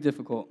is going to be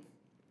difficult.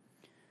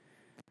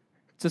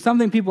 So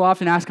something people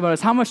often ask about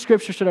is, how much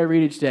scripture should I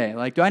read each day?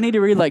 Like, do I need to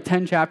read like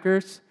 10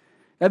 chapters?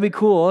 That'd be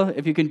cool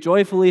if you can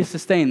joyfully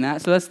sustain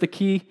that. So that's the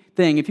key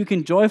thing. If you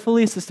can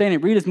joyfully sustain it,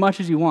 read as much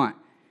as you want.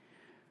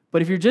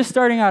 But if you're just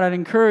starting out, I'd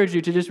encourage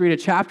you to just read a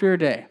chapter a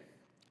day.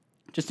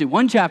 Just do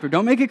one chapter.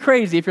 Don't make it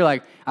crazy if you're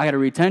like, I got to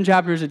read 10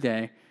 chapters a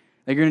day.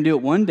 Like you're going to do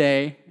it one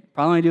day,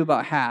 probably only do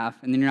about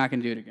half, and then you're not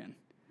going to do it again.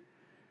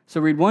 So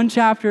read one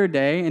chapter a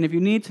day, and if you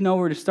need to know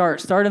where to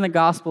start in the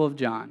Gospel of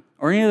John,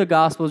 or any of the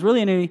Gospels,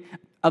 really any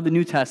of the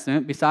New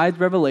Testament, besides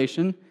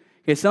Revelation.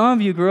 Okay, some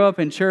of you grew up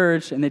in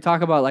church, and they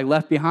talk about like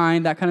Left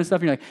Behind, that kind of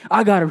stuff, and you're like,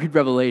 I got to read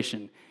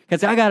Revelation,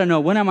 because I got to know,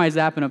 when am I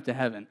zapping up to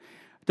heaven?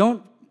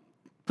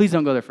 please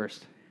don't go there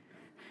first.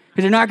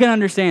 Because you're not going to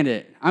understand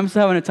it. I'm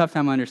still having a tough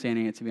time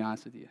understanding it, to be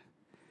honest with you.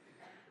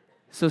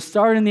 So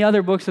start in the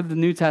other books of the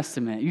New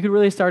Testament. You could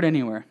really start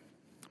anywhere.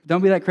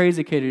 Don't be that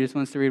crazy kid who just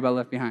wants to read about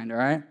Left Behind, all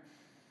right?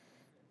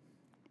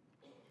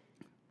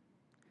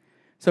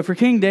 So for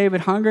King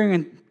David, hungering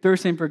and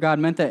thirsting for God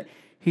meant that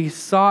he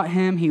sought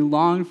him, he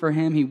longed for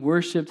him, he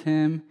worshiped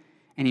him,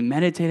 and he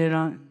meditated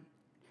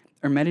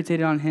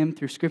on him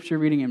through scripture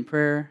reading and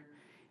prayer.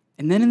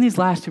 And then in these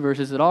last two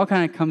verses, it all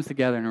kind of comes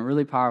together in a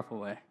really powerful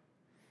way.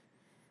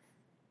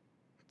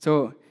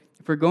 So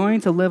if we're going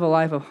to live a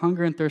life of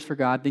hunger and thirst for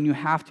God, then you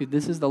have to.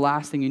 This is the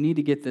last thing. You need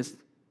to get this.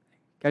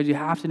 Guys, you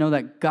have to know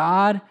that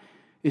God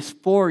is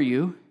for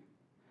you.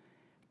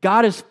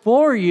 God is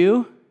for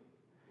you.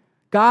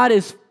 God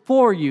is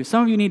for you.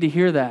 Some of you need to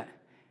hear that.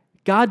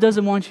 God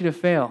doesn't want you to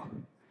fail.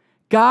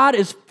 God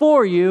is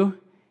for you,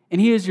 and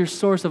He is your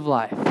source of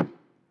life.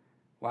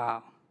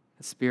 Wow,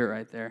 the Spirit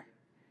right there.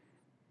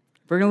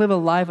 If we're going to live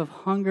a life of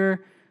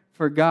hunger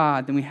for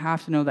God, then we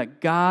have to know that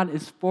God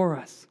is for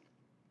us.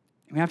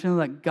 We have to know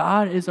that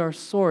God is our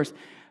source.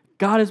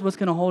 God is what's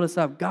going to hold us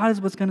up. God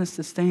is what's going to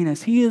sustain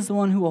us. He is the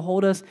one who will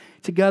hold us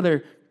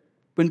together.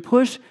 When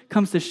push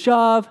comes to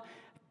shove,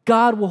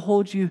 God will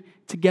hold you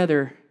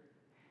together.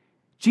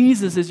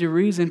 Jesus is your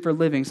reason for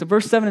living. So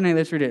verse 7 and 8,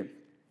 let's read it.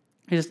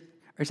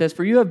 It says,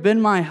 "For you have been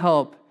my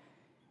help,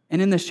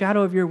 and in the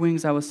shadow of your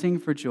wings I will sing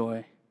for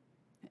joy.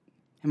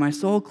 And my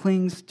soul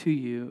clings to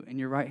you, and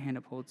your right hand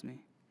upholds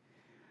me."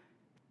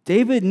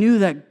 David knew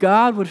that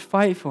God would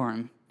fight for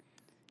him.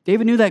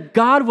 David knew that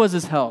God was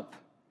his help.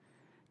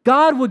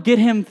 God would get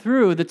him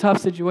through the tough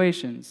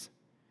situations.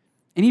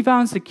 And he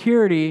found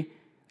security,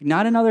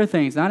 not in other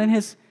things, not in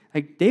his,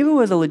 David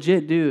was a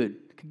legit dude.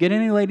 Could get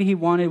any lady he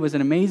wanted, was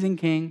an amazing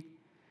king.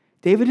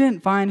 David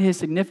didn't find his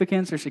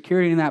significance or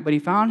security in that, but he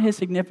found his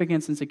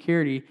significance and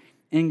security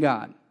in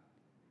God.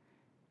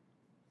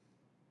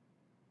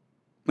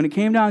 When it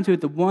came down to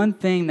it, the one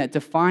thing that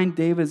defined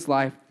David's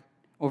life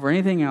over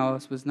anything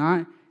else was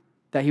not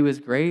that he was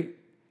great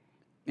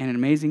and an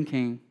amazing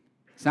king.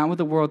 It's not what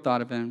the world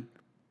thought of him,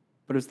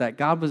 but it was that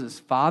God was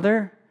his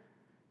father.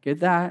 Get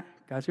that?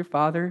 God's your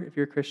father if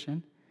you're a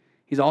Christian.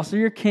 He's also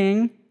your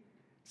king.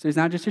 So he's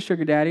not just your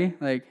sugar daddy,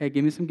 hey,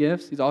 give me some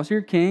gifts. He's also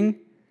your king.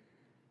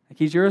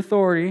 He's your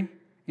authority.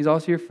 He's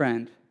also your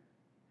friend.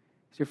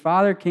 He's your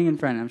father, king, and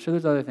friend. I'm sure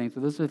there's other things,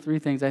 but those are the three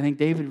things I think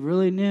David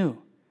really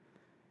knew.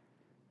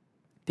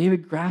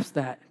 David grasped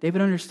that.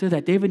 David understood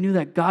that. David knew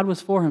that God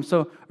was for him.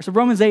 So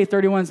Romans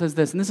 8:31 says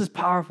this, and this is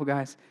powerful,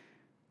 guys.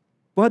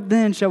 "What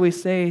then shall we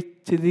say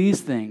to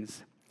these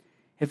things?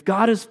 If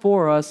God is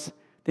for us,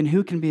 then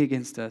who can be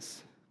against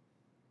us?"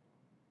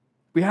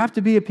 We have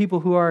to be a people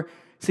who are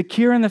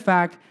secure in the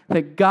fact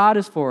that God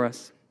is for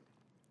us,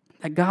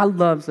 that God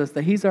loves us,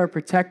 that He's our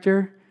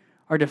protector,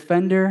 our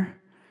defender,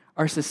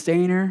 our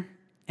sustainer.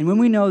 And when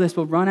we know this,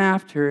 we'll run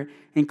after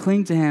and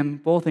cling to Him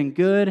both in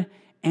good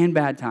and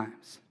bad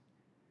times.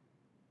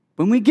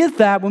 When we get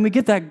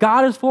that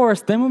God is for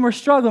us, then when we're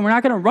struggling, we're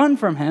not going to run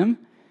from Him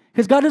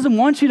because God doesn't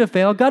want you to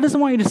fail. God doesn't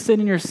want you to sit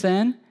in your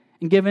sin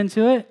and give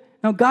into it.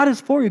 No, God is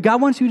for you.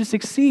 God wants you to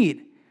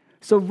succeed.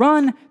 So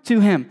run to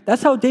Him.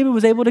 That's how David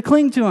was able to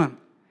cling to Him.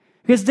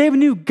 Because David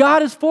knew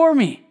God is for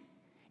me.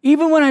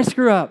 Even when I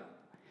screw up,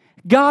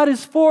 God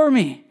is for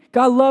me.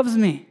 God loves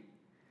me.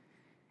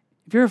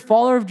 If you're a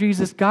follower of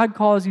Jesus, God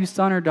calls you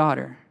son or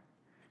daughter.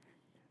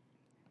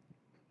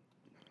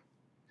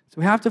 So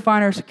we have to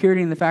find our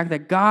security in the fact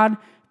that God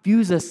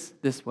views us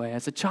this way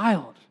as a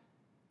child.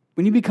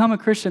 When you become a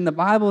Christian, the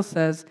Bible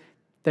says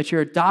that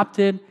you're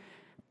adopted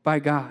by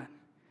God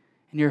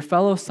and you're a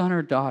fellow son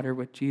or daughter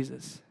with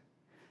Jesus.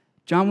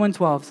 John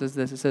 1:12 says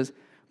this. It says,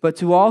 "But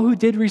to all who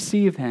did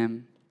receive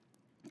Him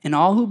and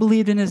all who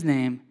believed in His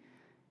name,"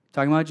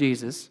 talking about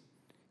Jesus,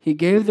 "He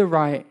gave the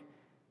right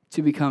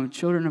to become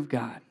children of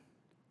God."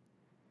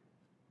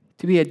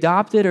 To be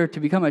adopted or to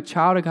become a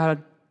child of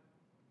God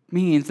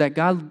means that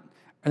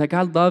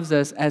God loves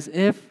us as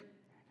if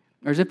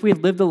we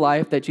had lived the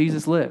life that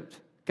Jesus lived.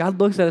 God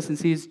looks at us and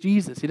sees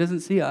Jesus. He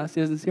doesn't see us.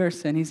 He doesn't see our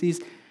sin. He sees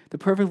the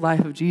perfect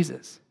life of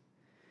Jesus.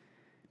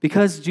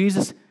 Because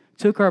Jesus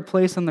took our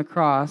place on the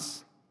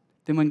cross,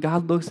 then when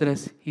God looks at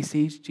us, He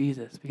sees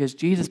Jesus. Because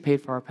Jesus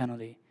paid for our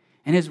penalty.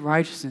 And His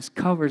righteousness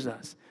covers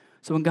us.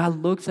 So when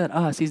God looks at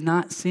us, He's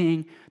not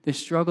seeing the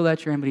struggle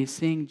that you're in, but He's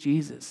seeing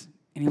Jesus.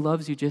 And He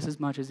loves you just as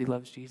much as He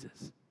loves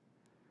Jesus.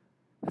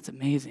 That's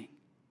amazing.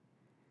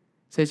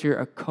 It says you're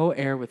a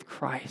co-heir with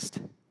Christ.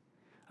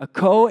 A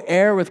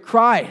co-heir with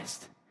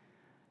Christ.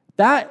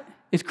 That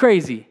is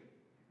crazy.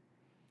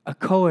 A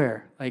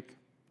co-heir, like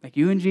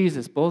you and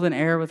Jesus, both an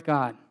heir with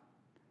God.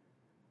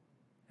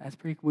 That's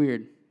pretty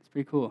weird. It's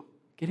pretty cool.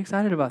 Get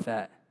excited about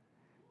that.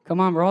 Come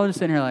on, we're all just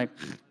sitting here like,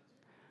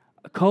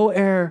 a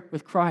co-heir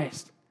with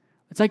Christ.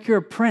 It's like you're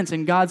a prince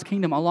in God's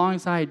kingdom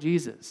alongside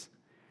Jesus.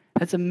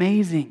 That's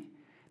amazing.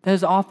 That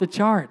is off the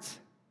charts.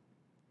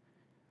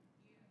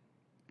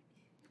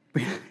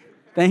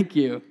 Thank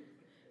you.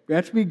 We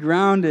have to be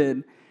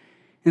grounded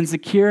and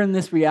secure in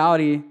this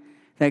reality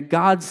that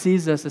God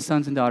sees us as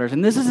sons and daughters.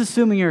 And this is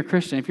assuming you're a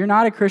Christian. If you're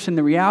not a Christian,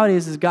 the reality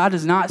is God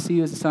does not see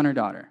you as a son or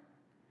daughter.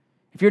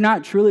 If you're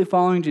not truly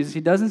following Jesus,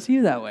 he doesn't see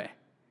you that way.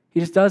 He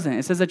just doesn't.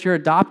 It says that you're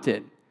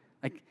adopted,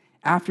 like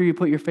after you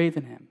put your faith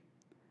in him.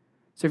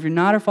 So if you're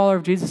not a follower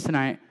of Jesus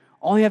tonight,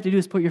 all you have to do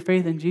is put your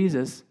faith in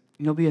Jesus,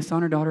 and you'll be a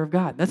son or daughter of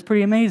God. That's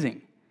pretty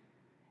amazing.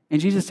 And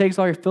Jesus takes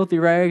all your filthy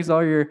rags,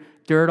 all your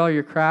dirt, all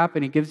your crap,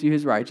 and he gives you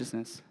his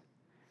righteousness.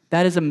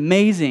 That is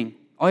amazing.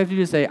 All you have to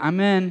do is say,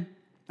 I'm in.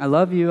 I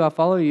love you. I'll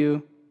follow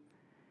you.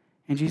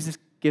 And Jesus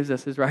gives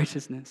us his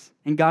righteousness.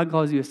 And God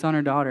calls you a son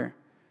or daughter.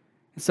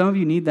 And some of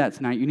you need that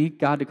tonight. You need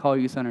God to call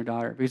you son or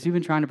daughter because you've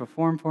been trying to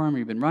perform for him or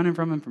you've been running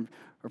from him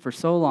for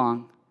so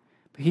long.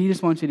 But he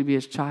just wants you to be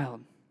his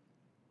child.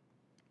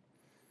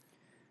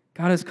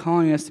 God is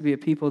calling us to be a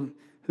people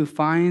who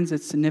finds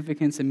its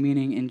significance and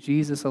meaning in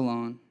Jesus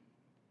alone.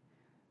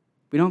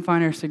 We don't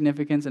find our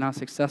significance in how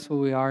successful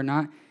we are,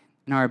 not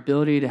in our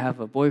ability to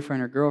have a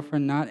boyfriend or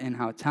girlfriend, not in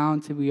how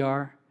talented we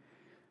are.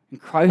 In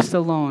Christ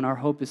alone, our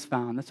hope is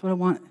found. That's what I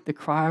want the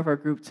cry of our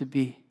group to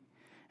be.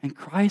 In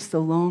Christ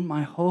alone,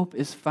 my hope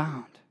is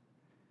found.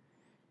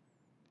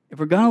 If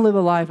we're going to live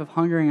a life of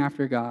hungering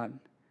after God,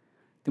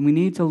 then we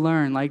need to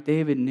learn, like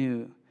David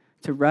knew,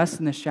 to rest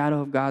in the shadow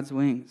of God's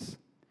wings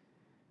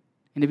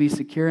and to be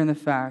secure in the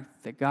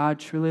fact that God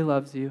truly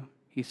loves you.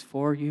 He's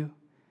for you.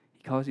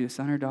 He calls you a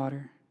son or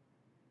daughter.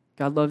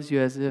 God loves you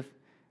as if,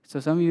 so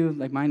some of you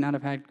might not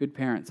have had good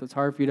parents, so it's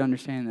hard for you to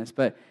understand this,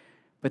 but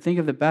think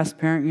of the best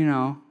parent you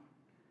know.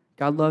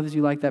 God loves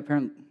you like that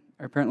parent,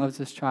 or parent loves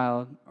his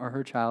child or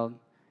her child.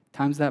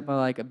 Times that by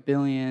like 1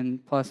 billion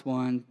plus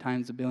 1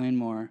 times 1 billion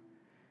more,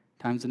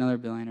 times another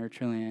billion or a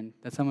trillion.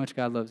 That's how much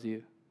God loves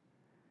you.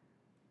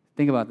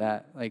 Think about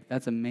that.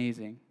 That's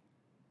amazing.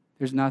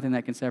 There's nothing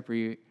that can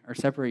separate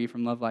you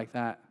from love like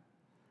that.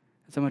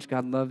 That's how much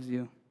God loves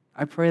you.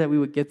 I pray that we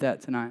would get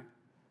that tonight.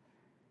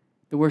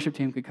 The worship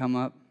team could come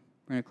up.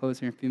 We're going to close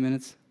here in a few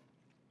minutes.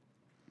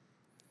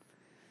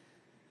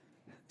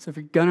 So if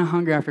you're going to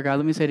hunger after God,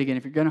 let me say it again.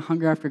 If you're going to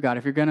hunger after God,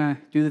 if you're going to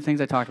do the things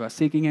I talked about,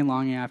 seeking and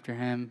longing after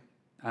him,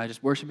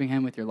 just worshiping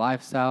him with your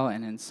lifestyle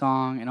and in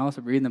song and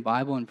also reading the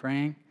Bible and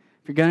praying,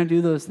 if you're going to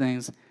do those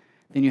things,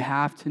 then you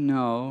have to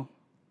know,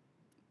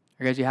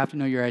 you have to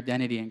know your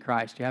identity in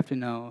Christ. You have to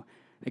know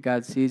that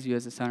God sees you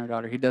as a son or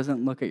daughter. He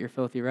doesn't look at your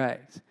filthy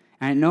rags.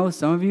 And I know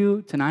some of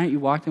you tonight, you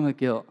walked in with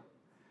guilt.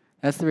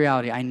 That's the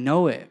reality. I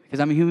know it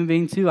because I'm a human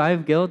being too. I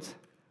have guilt.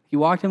 You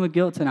walked in with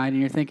guilt tonight and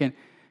you're thinking,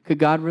 could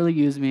God really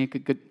use me?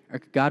 Could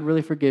God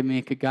really forgive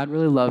me? Could God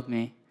really love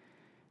me?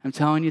 I'm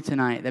telling you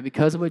tonight that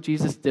because of what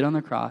Jesus did on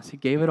the cross, he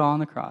gave it all on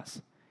the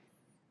cross,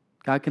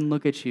 God can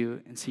look at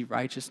you and see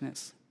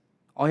righteousness.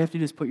 All you have to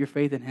do is put your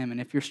faith in him. And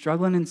if you're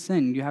struggling in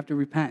sin, you have to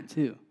repent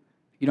too.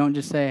 You don't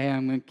just say, hey,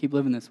 I'm going to keep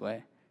living this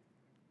way.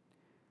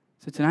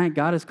 So tonight,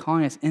 God is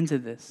calling us into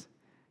this.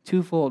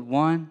 Twofold.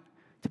 1,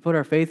 to put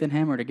our faith in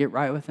him or to get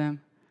right with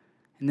him.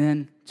 And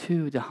then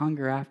 2, to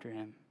hunger after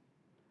him.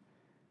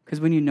 Because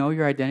when you know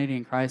your identity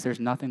in Christ, there's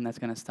nothing that's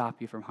going to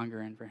stop you from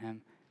hungering for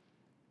him.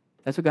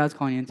 That's what God's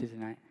calling you into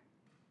tonight.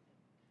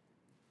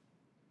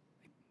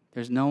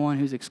 There's no one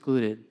who's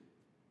excluded.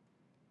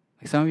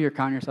 Some of you are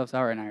counting yourselves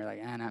out right now. You're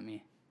like, not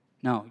me.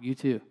 No, you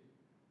too.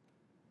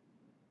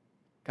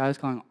 God is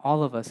calling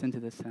all of us into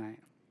this tonight.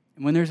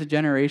 And when there's a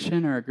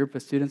generation or a group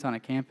of students on a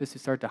campus who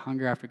start to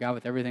hunger after God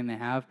with everything they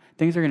have,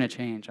 things are going to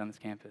change on this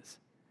campus.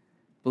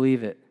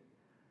 Believe it.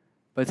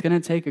 But it's going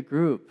to take a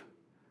group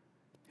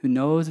who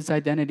knows its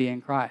identity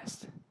in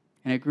Christ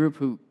and a group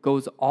who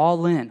goes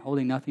all in,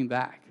 holding nothing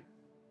back.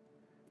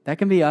 That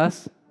can be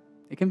us.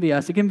 It can be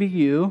us. It can be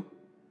you.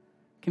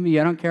 It can be you.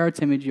 I don't care how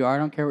timid you are. I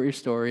don't care what your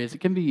story is. It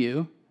can be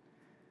you.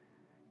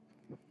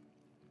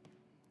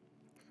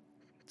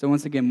 So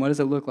once again, what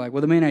does it look like?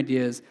 Well, the main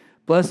idea is,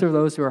 blessed are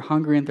those who are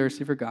hungry and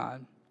thirsty for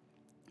God.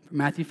 From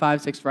Matthew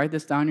 5:6, write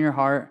this down in your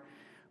heart.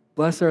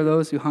 Blessed are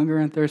those who hunger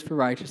and thirst for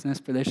righteousness,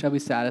 for they shall be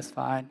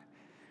satisfied.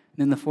 And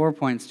then the 4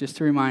 points, just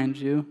to remind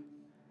you,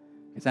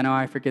 because I know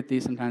I forget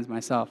these sometimes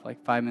myself,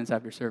 5 minutes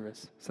after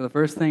service. So the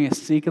first thing is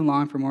seek and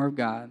long for more of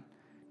God.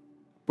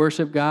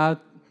 Worship God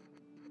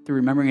through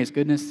remembering his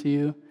goodness to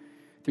you,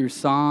 through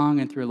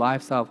song and through a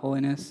lifestyle of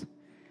holiness.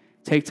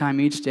 Take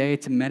time each day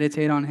to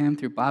meditate on him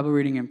through Bible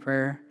reading and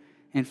prayer.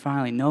 And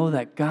finally, know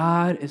that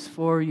God is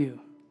for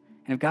you.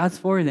 And if God's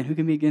for you, then who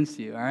can be against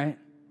you, all right?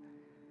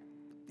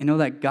 And know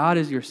that God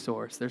is your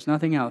source. There's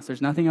nothing else.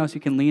 There's nothing else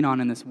you can lean on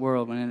in this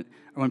world.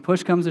 When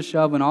push comes to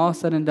shove, when all is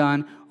said and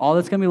done, all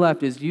that's going to be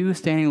left is you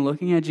standing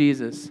looking at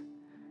Jesus.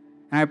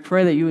 And I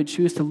pray that you would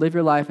choose to live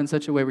your life in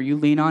such a way where you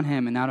lean on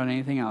him and not on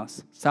anything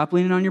else. Stop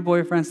leaning on your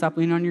boyfriend. Stop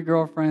leaning on your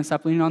girlfriend.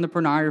 Stop leaning on the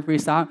pornography.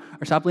 Stop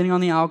leaning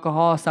on the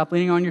alcohol. Stop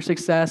leaning on your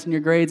success and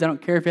your grades. I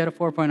don't care if you had a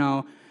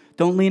 4.0.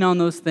 Don't lean on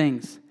those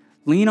things.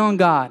 Lean on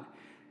God.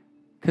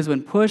 Because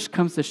when push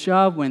comes to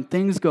shove, when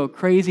things go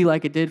crazy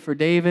like it did for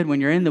David, when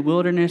you're in the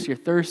wilderness, you're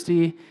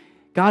thirsty,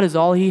 God is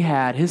all he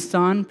had. His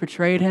son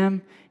betrayed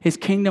him. His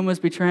kingdom was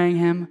betraying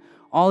him.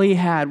 All he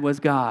had was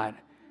God.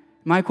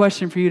 My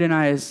question for you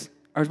tonight is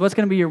what's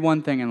going to be your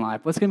one thing in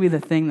life? What's going to be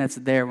the thing that's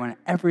there when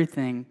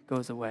everything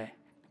goes away?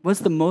 What's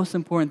the most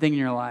important thing in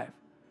your life?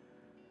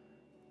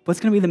 What's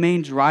going to be the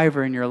main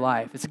driver in your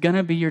life? Is it going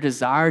to be your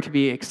desire to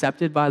be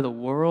accepted by the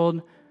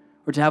world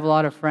or to have a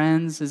lot of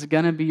friends? Is it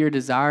going to be your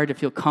desire to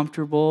feel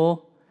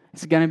comfortable?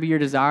 Is it going to be your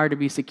desire to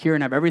be secure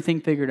and have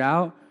everything figured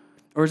out?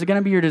 Or is it going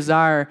to be your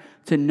desire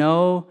to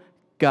know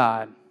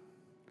God?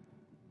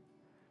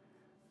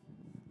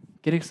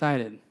 Get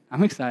excited.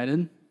 I'm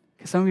excited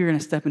because some of you are going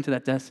to step into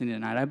that destiny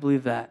tonight. I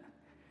believe that.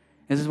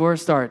 This is where it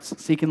starts.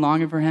 Seeking,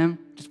 longing for Him,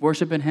 just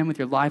worshiping Him with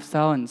your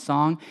lifestyle and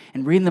song,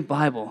 and reading the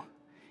Bible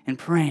and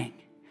praying.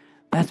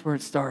 That's where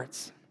it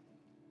starts.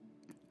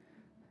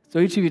 So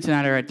each of you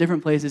tonight are at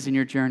different places in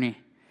your journey.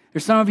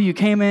 There's some of you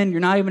came in, you're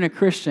not even a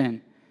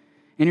Christian,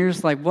 and you're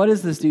just like, what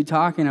is this dude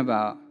talking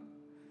about?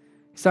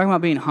 He's talking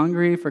about being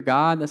hungry for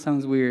God? That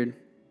sounds weird.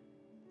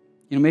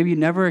 Maybe you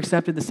never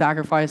accepted the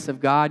sacrifice of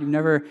God. You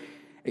never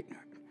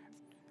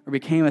or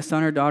became a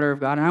son or daughter of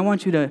God. And I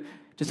want you to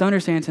just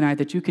understand tonight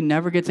that you can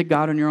never get to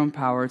God on your own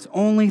power. It's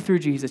only through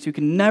Jesus. You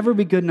can never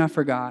be good enough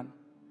for God.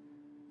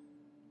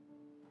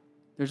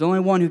 There's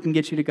only one who can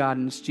get you to God,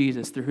 and it's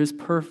Jesus, through His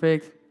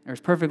perfect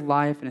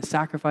life and His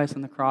sacrifice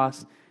on the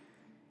cross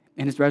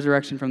and His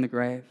resurrection from the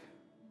grave.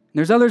 And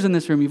there's others in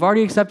this room. You've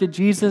already accepted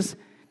Jesus,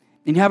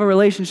 and you have a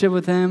relationship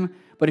with Him,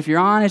 but if you're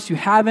honest, you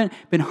haven't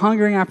been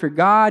hungering after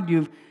God.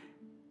 You've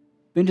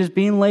been just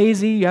being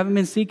lazy. You haven't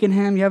been seeking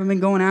Him. You haven't been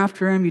going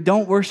after Him. You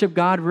don't worship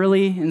God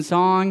really in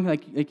song.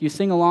 Like you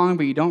sing along,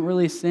 but you don't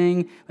really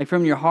sing like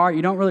from your heart.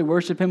 You don't really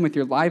worship Him with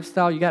your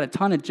lifestyle. You got a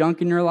ton of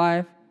junk in your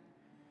life.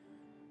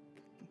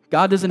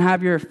 God doesn't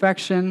have your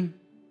affection.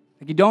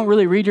 Like you don't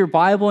really read your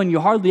Bible, and you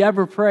hardly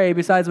ever pray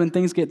besides when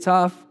things get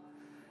tough.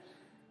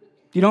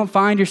 You don't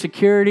find your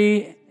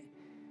security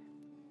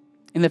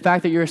in the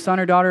fact that you're a son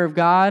or daughter of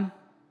God.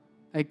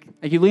 Like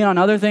you lean on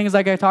other things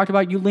like I talked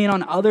about. You lean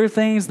on other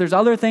things. There's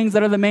other things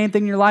that are the main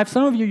thing in your life.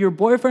 Some of you, your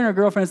boyfriend or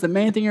girlfriend is the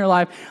main thing in your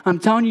life. I'm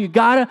telling you, you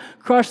got to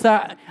crush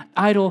that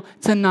idol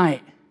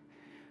tonight.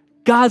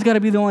 God's got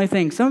to be the only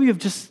thing. Some of you have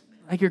just,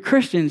 like you're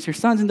Christians, you're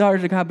sons and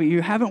daughters of God, but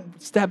you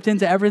haven't stepped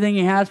into everything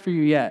He has for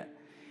you yet.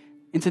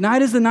 And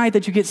tonight is the night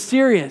that you get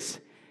serious.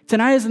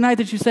 Tonight is the night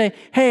that you say,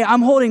 hey,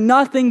 I'm holding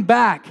nothing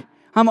back.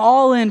 I'm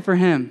all in for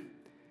Him.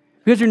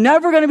 Because you're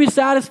never going to be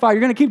satisfied.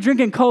 You're going to keep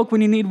drinking Coke when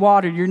you need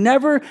water. You're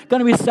never going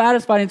to be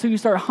satisfied until you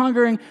start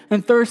hungering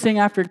and thirsting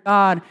after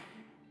God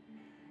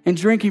and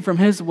drinking from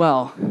His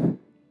well.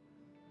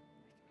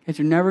 Because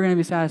you're never going to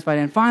be satisfied.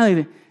 And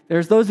finally,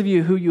 there's those of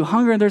you who you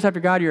hunger and thirst after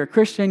God. You're a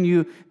Christian.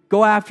 You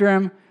go after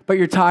Him, but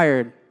you're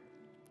tired.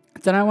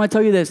 So I want to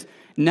tell you this.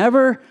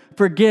 Never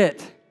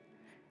forget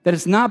that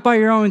it's not by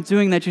your own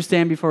doing that you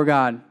stand before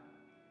God.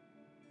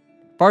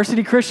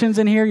 Varsity Christians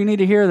in here, you need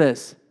to hear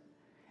this.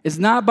 It's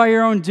not by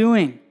your own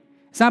doing.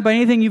 It's not by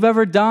anything you've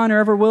ever done or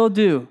ever will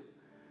do.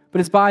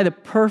 But it's by the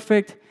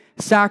perfect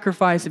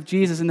sacrifice of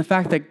Jesus and the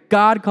fact that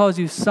God calls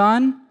you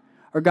son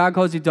or God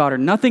calls you daughter.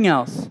 Nothing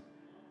else.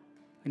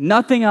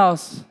 Nothing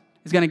else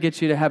is going to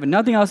get you to heaven.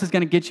 Nothing else is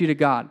going to get you to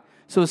God.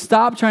 So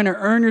stop trying to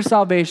earn your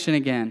salvation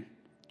again.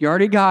 You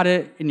already got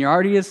it, and you're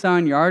already a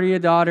son, you're already a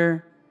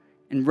daughter,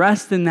 and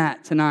rest in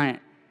that tonight.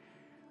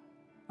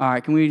 All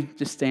right, can we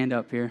just stand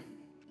up here?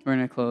 We're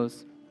going to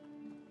close.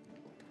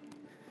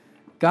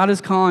 God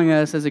is calling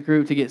us as a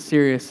group to get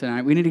serious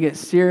tonight. We need to get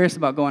serious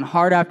about going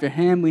hard after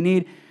Him. We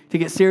need to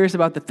get serious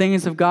about the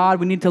things of God.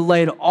 We need to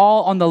lay it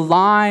all on the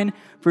line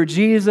for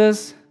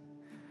Jesus.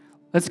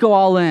 Let's go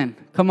all in.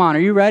 Come on, are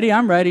you ready?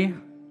 I'm ready.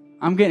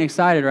 I'm getting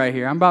excited right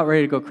here. I'm about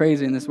ready to go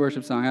crazy in this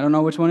worship song. I don't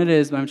know which one it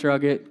is, but I'm sure I'll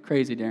get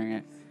crazy during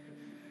it.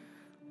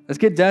 Let's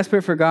get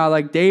desperate for God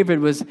like David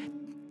was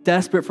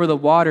desperate for the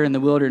water in the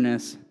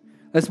wilderness.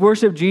 Let's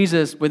worship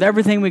Jesus with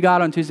everything we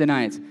got on Tuesday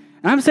nights.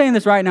 And I'm saying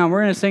this right now.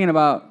 We're going to sing in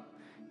about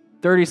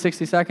 30,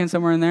 60 seconds,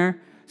 somewhere in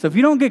there. So if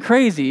you don't get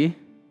crazy,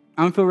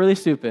 I'm going to feel really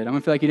stupid. I'm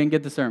going to feel like you didn't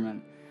get the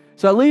sermon.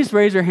 So at least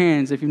raise your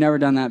hands if you've never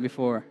done that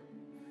before.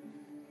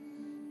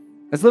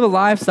 Let's live a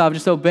lifestyle of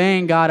just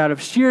obeying God out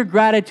of sheer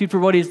gratitude for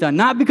what He's done.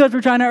 Not because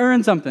we're trying to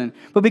earn something,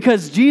 but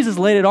because Jesus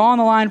laid it all on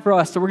the line for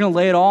us. So we're going to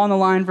lay it all on the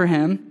line for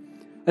Him.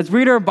 Let's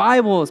read our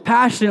Bibles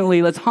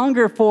passionately. Let's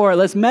hunger for it.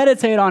 Let's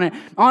meditate on it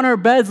on our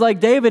beds like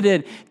David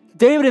did.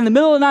 David in the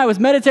middle of the night was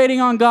meditating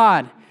on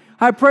God.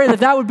 I pray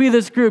that would be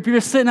this group. You're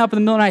just sitting up in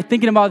the middle of the night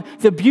thinking about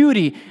the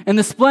beauty and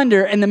the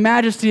splendor and the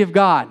majesty of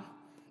God.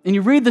 And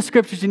you read the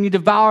scriptures and you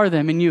devour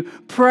them and you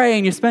pray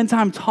and you spend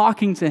time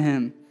talking to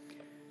Him.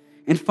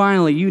 And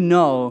finally, you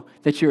know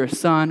that you're a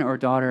son or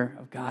daughter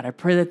of God. I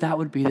pray that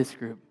would be this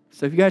group.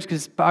 So if you guys could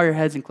just bow your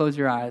heads and close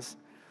your eyes.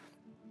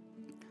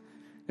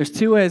 There's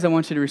two ways I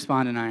want you to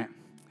respond tonight.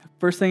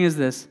 First thing is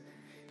this.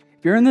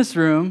 If you're in this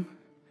room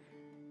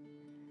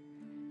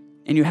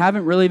and you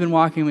haven't really been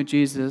walking with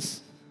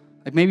Jesus,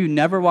 like maybe you've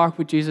never walked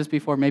with Jesus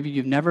before, maybe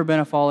you've never been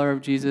a follower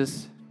of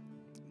Jesus,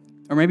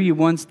 or maybe you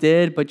once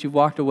did, but you've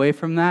walked away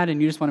from that and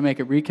you just want to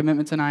make a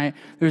recommitment tonight.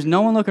 There's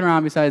no one looking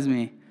around besides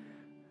me.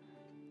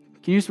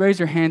 Can you just raise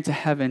your hand to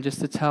heaven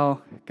just to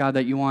tell God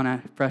that you want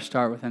a fresh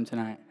start with Him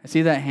tonight? I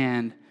see that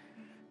hand.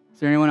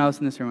 Is there anyone else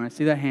in this room? I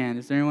see that hand.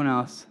 Is there anyone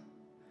else?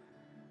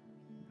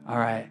 All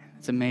right.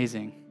 It's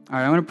amazing. All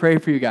right, I'm going to pray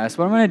for you guys.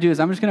 What I'm going to do is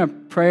I'm just going to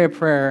pray a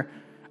prayer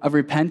of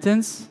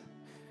repentance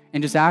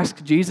and just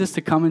ask Jesus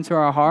to come into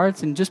our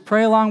hearts and just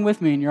pray along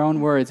with me in your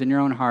own words, in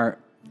your own heart.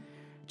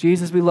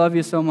 Jesus, we love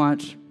you so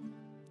much.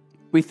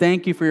 We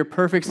thank you for your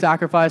perfect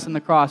sacrifice on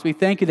the cross. We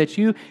thank you that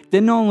you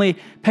didn't only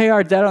pay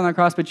our debt on the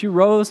cross, but you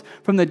rose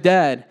from the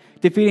dead,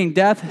 defeating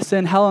death,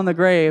 sin, hell, and the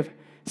grave,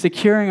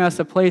 securing us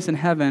a place in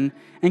heaven.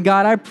 And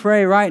God, I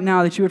pray right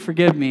now that you would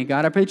forgive me.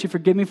 God, I pray that you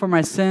forgive me for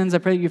my sins. I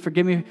pray that you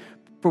forgive me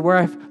for where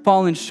I've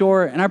fallen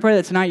short. And I pray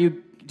that tonight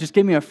you just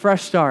give me a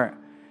fresh start.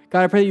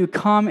 God, I pray that you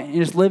come and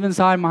just live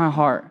inside my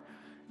heart.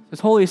 This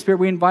Holy Spirit,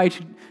 we invite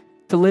you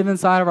to live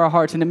inside of our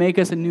hearts and to make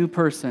us a new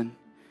person.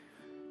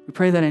 We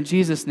pray that in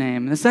Jesus'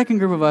 name. And the second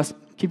group of us,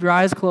 keep your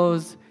eyes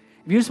closed.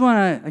 If you just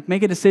want to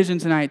make a decision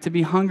tonight to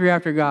be hungry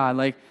after God,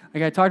 like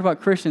I talked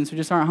about Christians who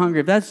just aren't hungry.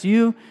 If that's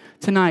you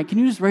tonight, can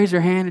you just raise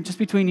your hand just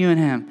between you and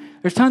him?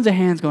 There's tons of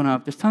hands going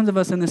up. There's tons of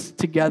us in this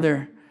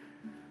together.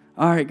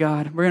 All right,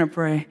 God, we're going to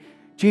pray.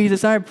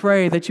 Jesus, I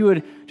pray that you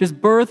would just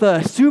birth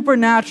a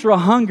supernatural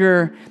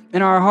hunger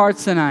in our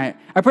hearts tonight.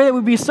 I pray that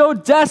we'd be so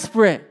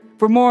desperate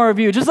for more of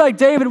you, just like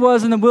David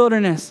was in the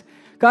wilderness.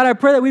 God, I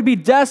pray that we'd be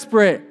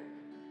desperate.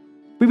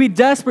 We'd be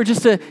desperate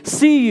just to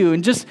see you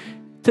and just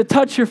to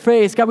touch your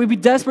face. God, we'd be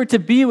desperate to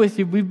be with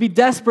you. We'd be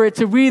desperate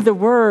to read the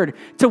word,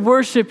 to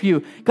worship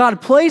you.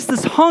 God, place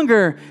this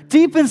hunger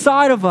deep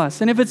inside of us.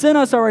 And if it's in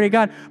us already,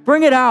 God,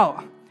 bring it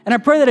out. And I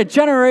pray that a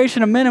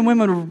generation of men and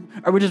women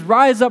would just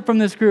rise up from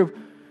this group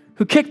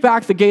who kick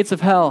back the gates of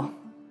hell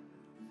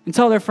and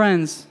tell their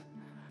friends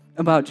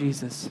about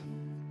Jesus.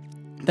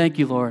 Thank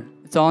you, Lord.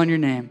 It's all in your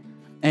name.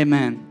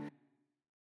 Amen.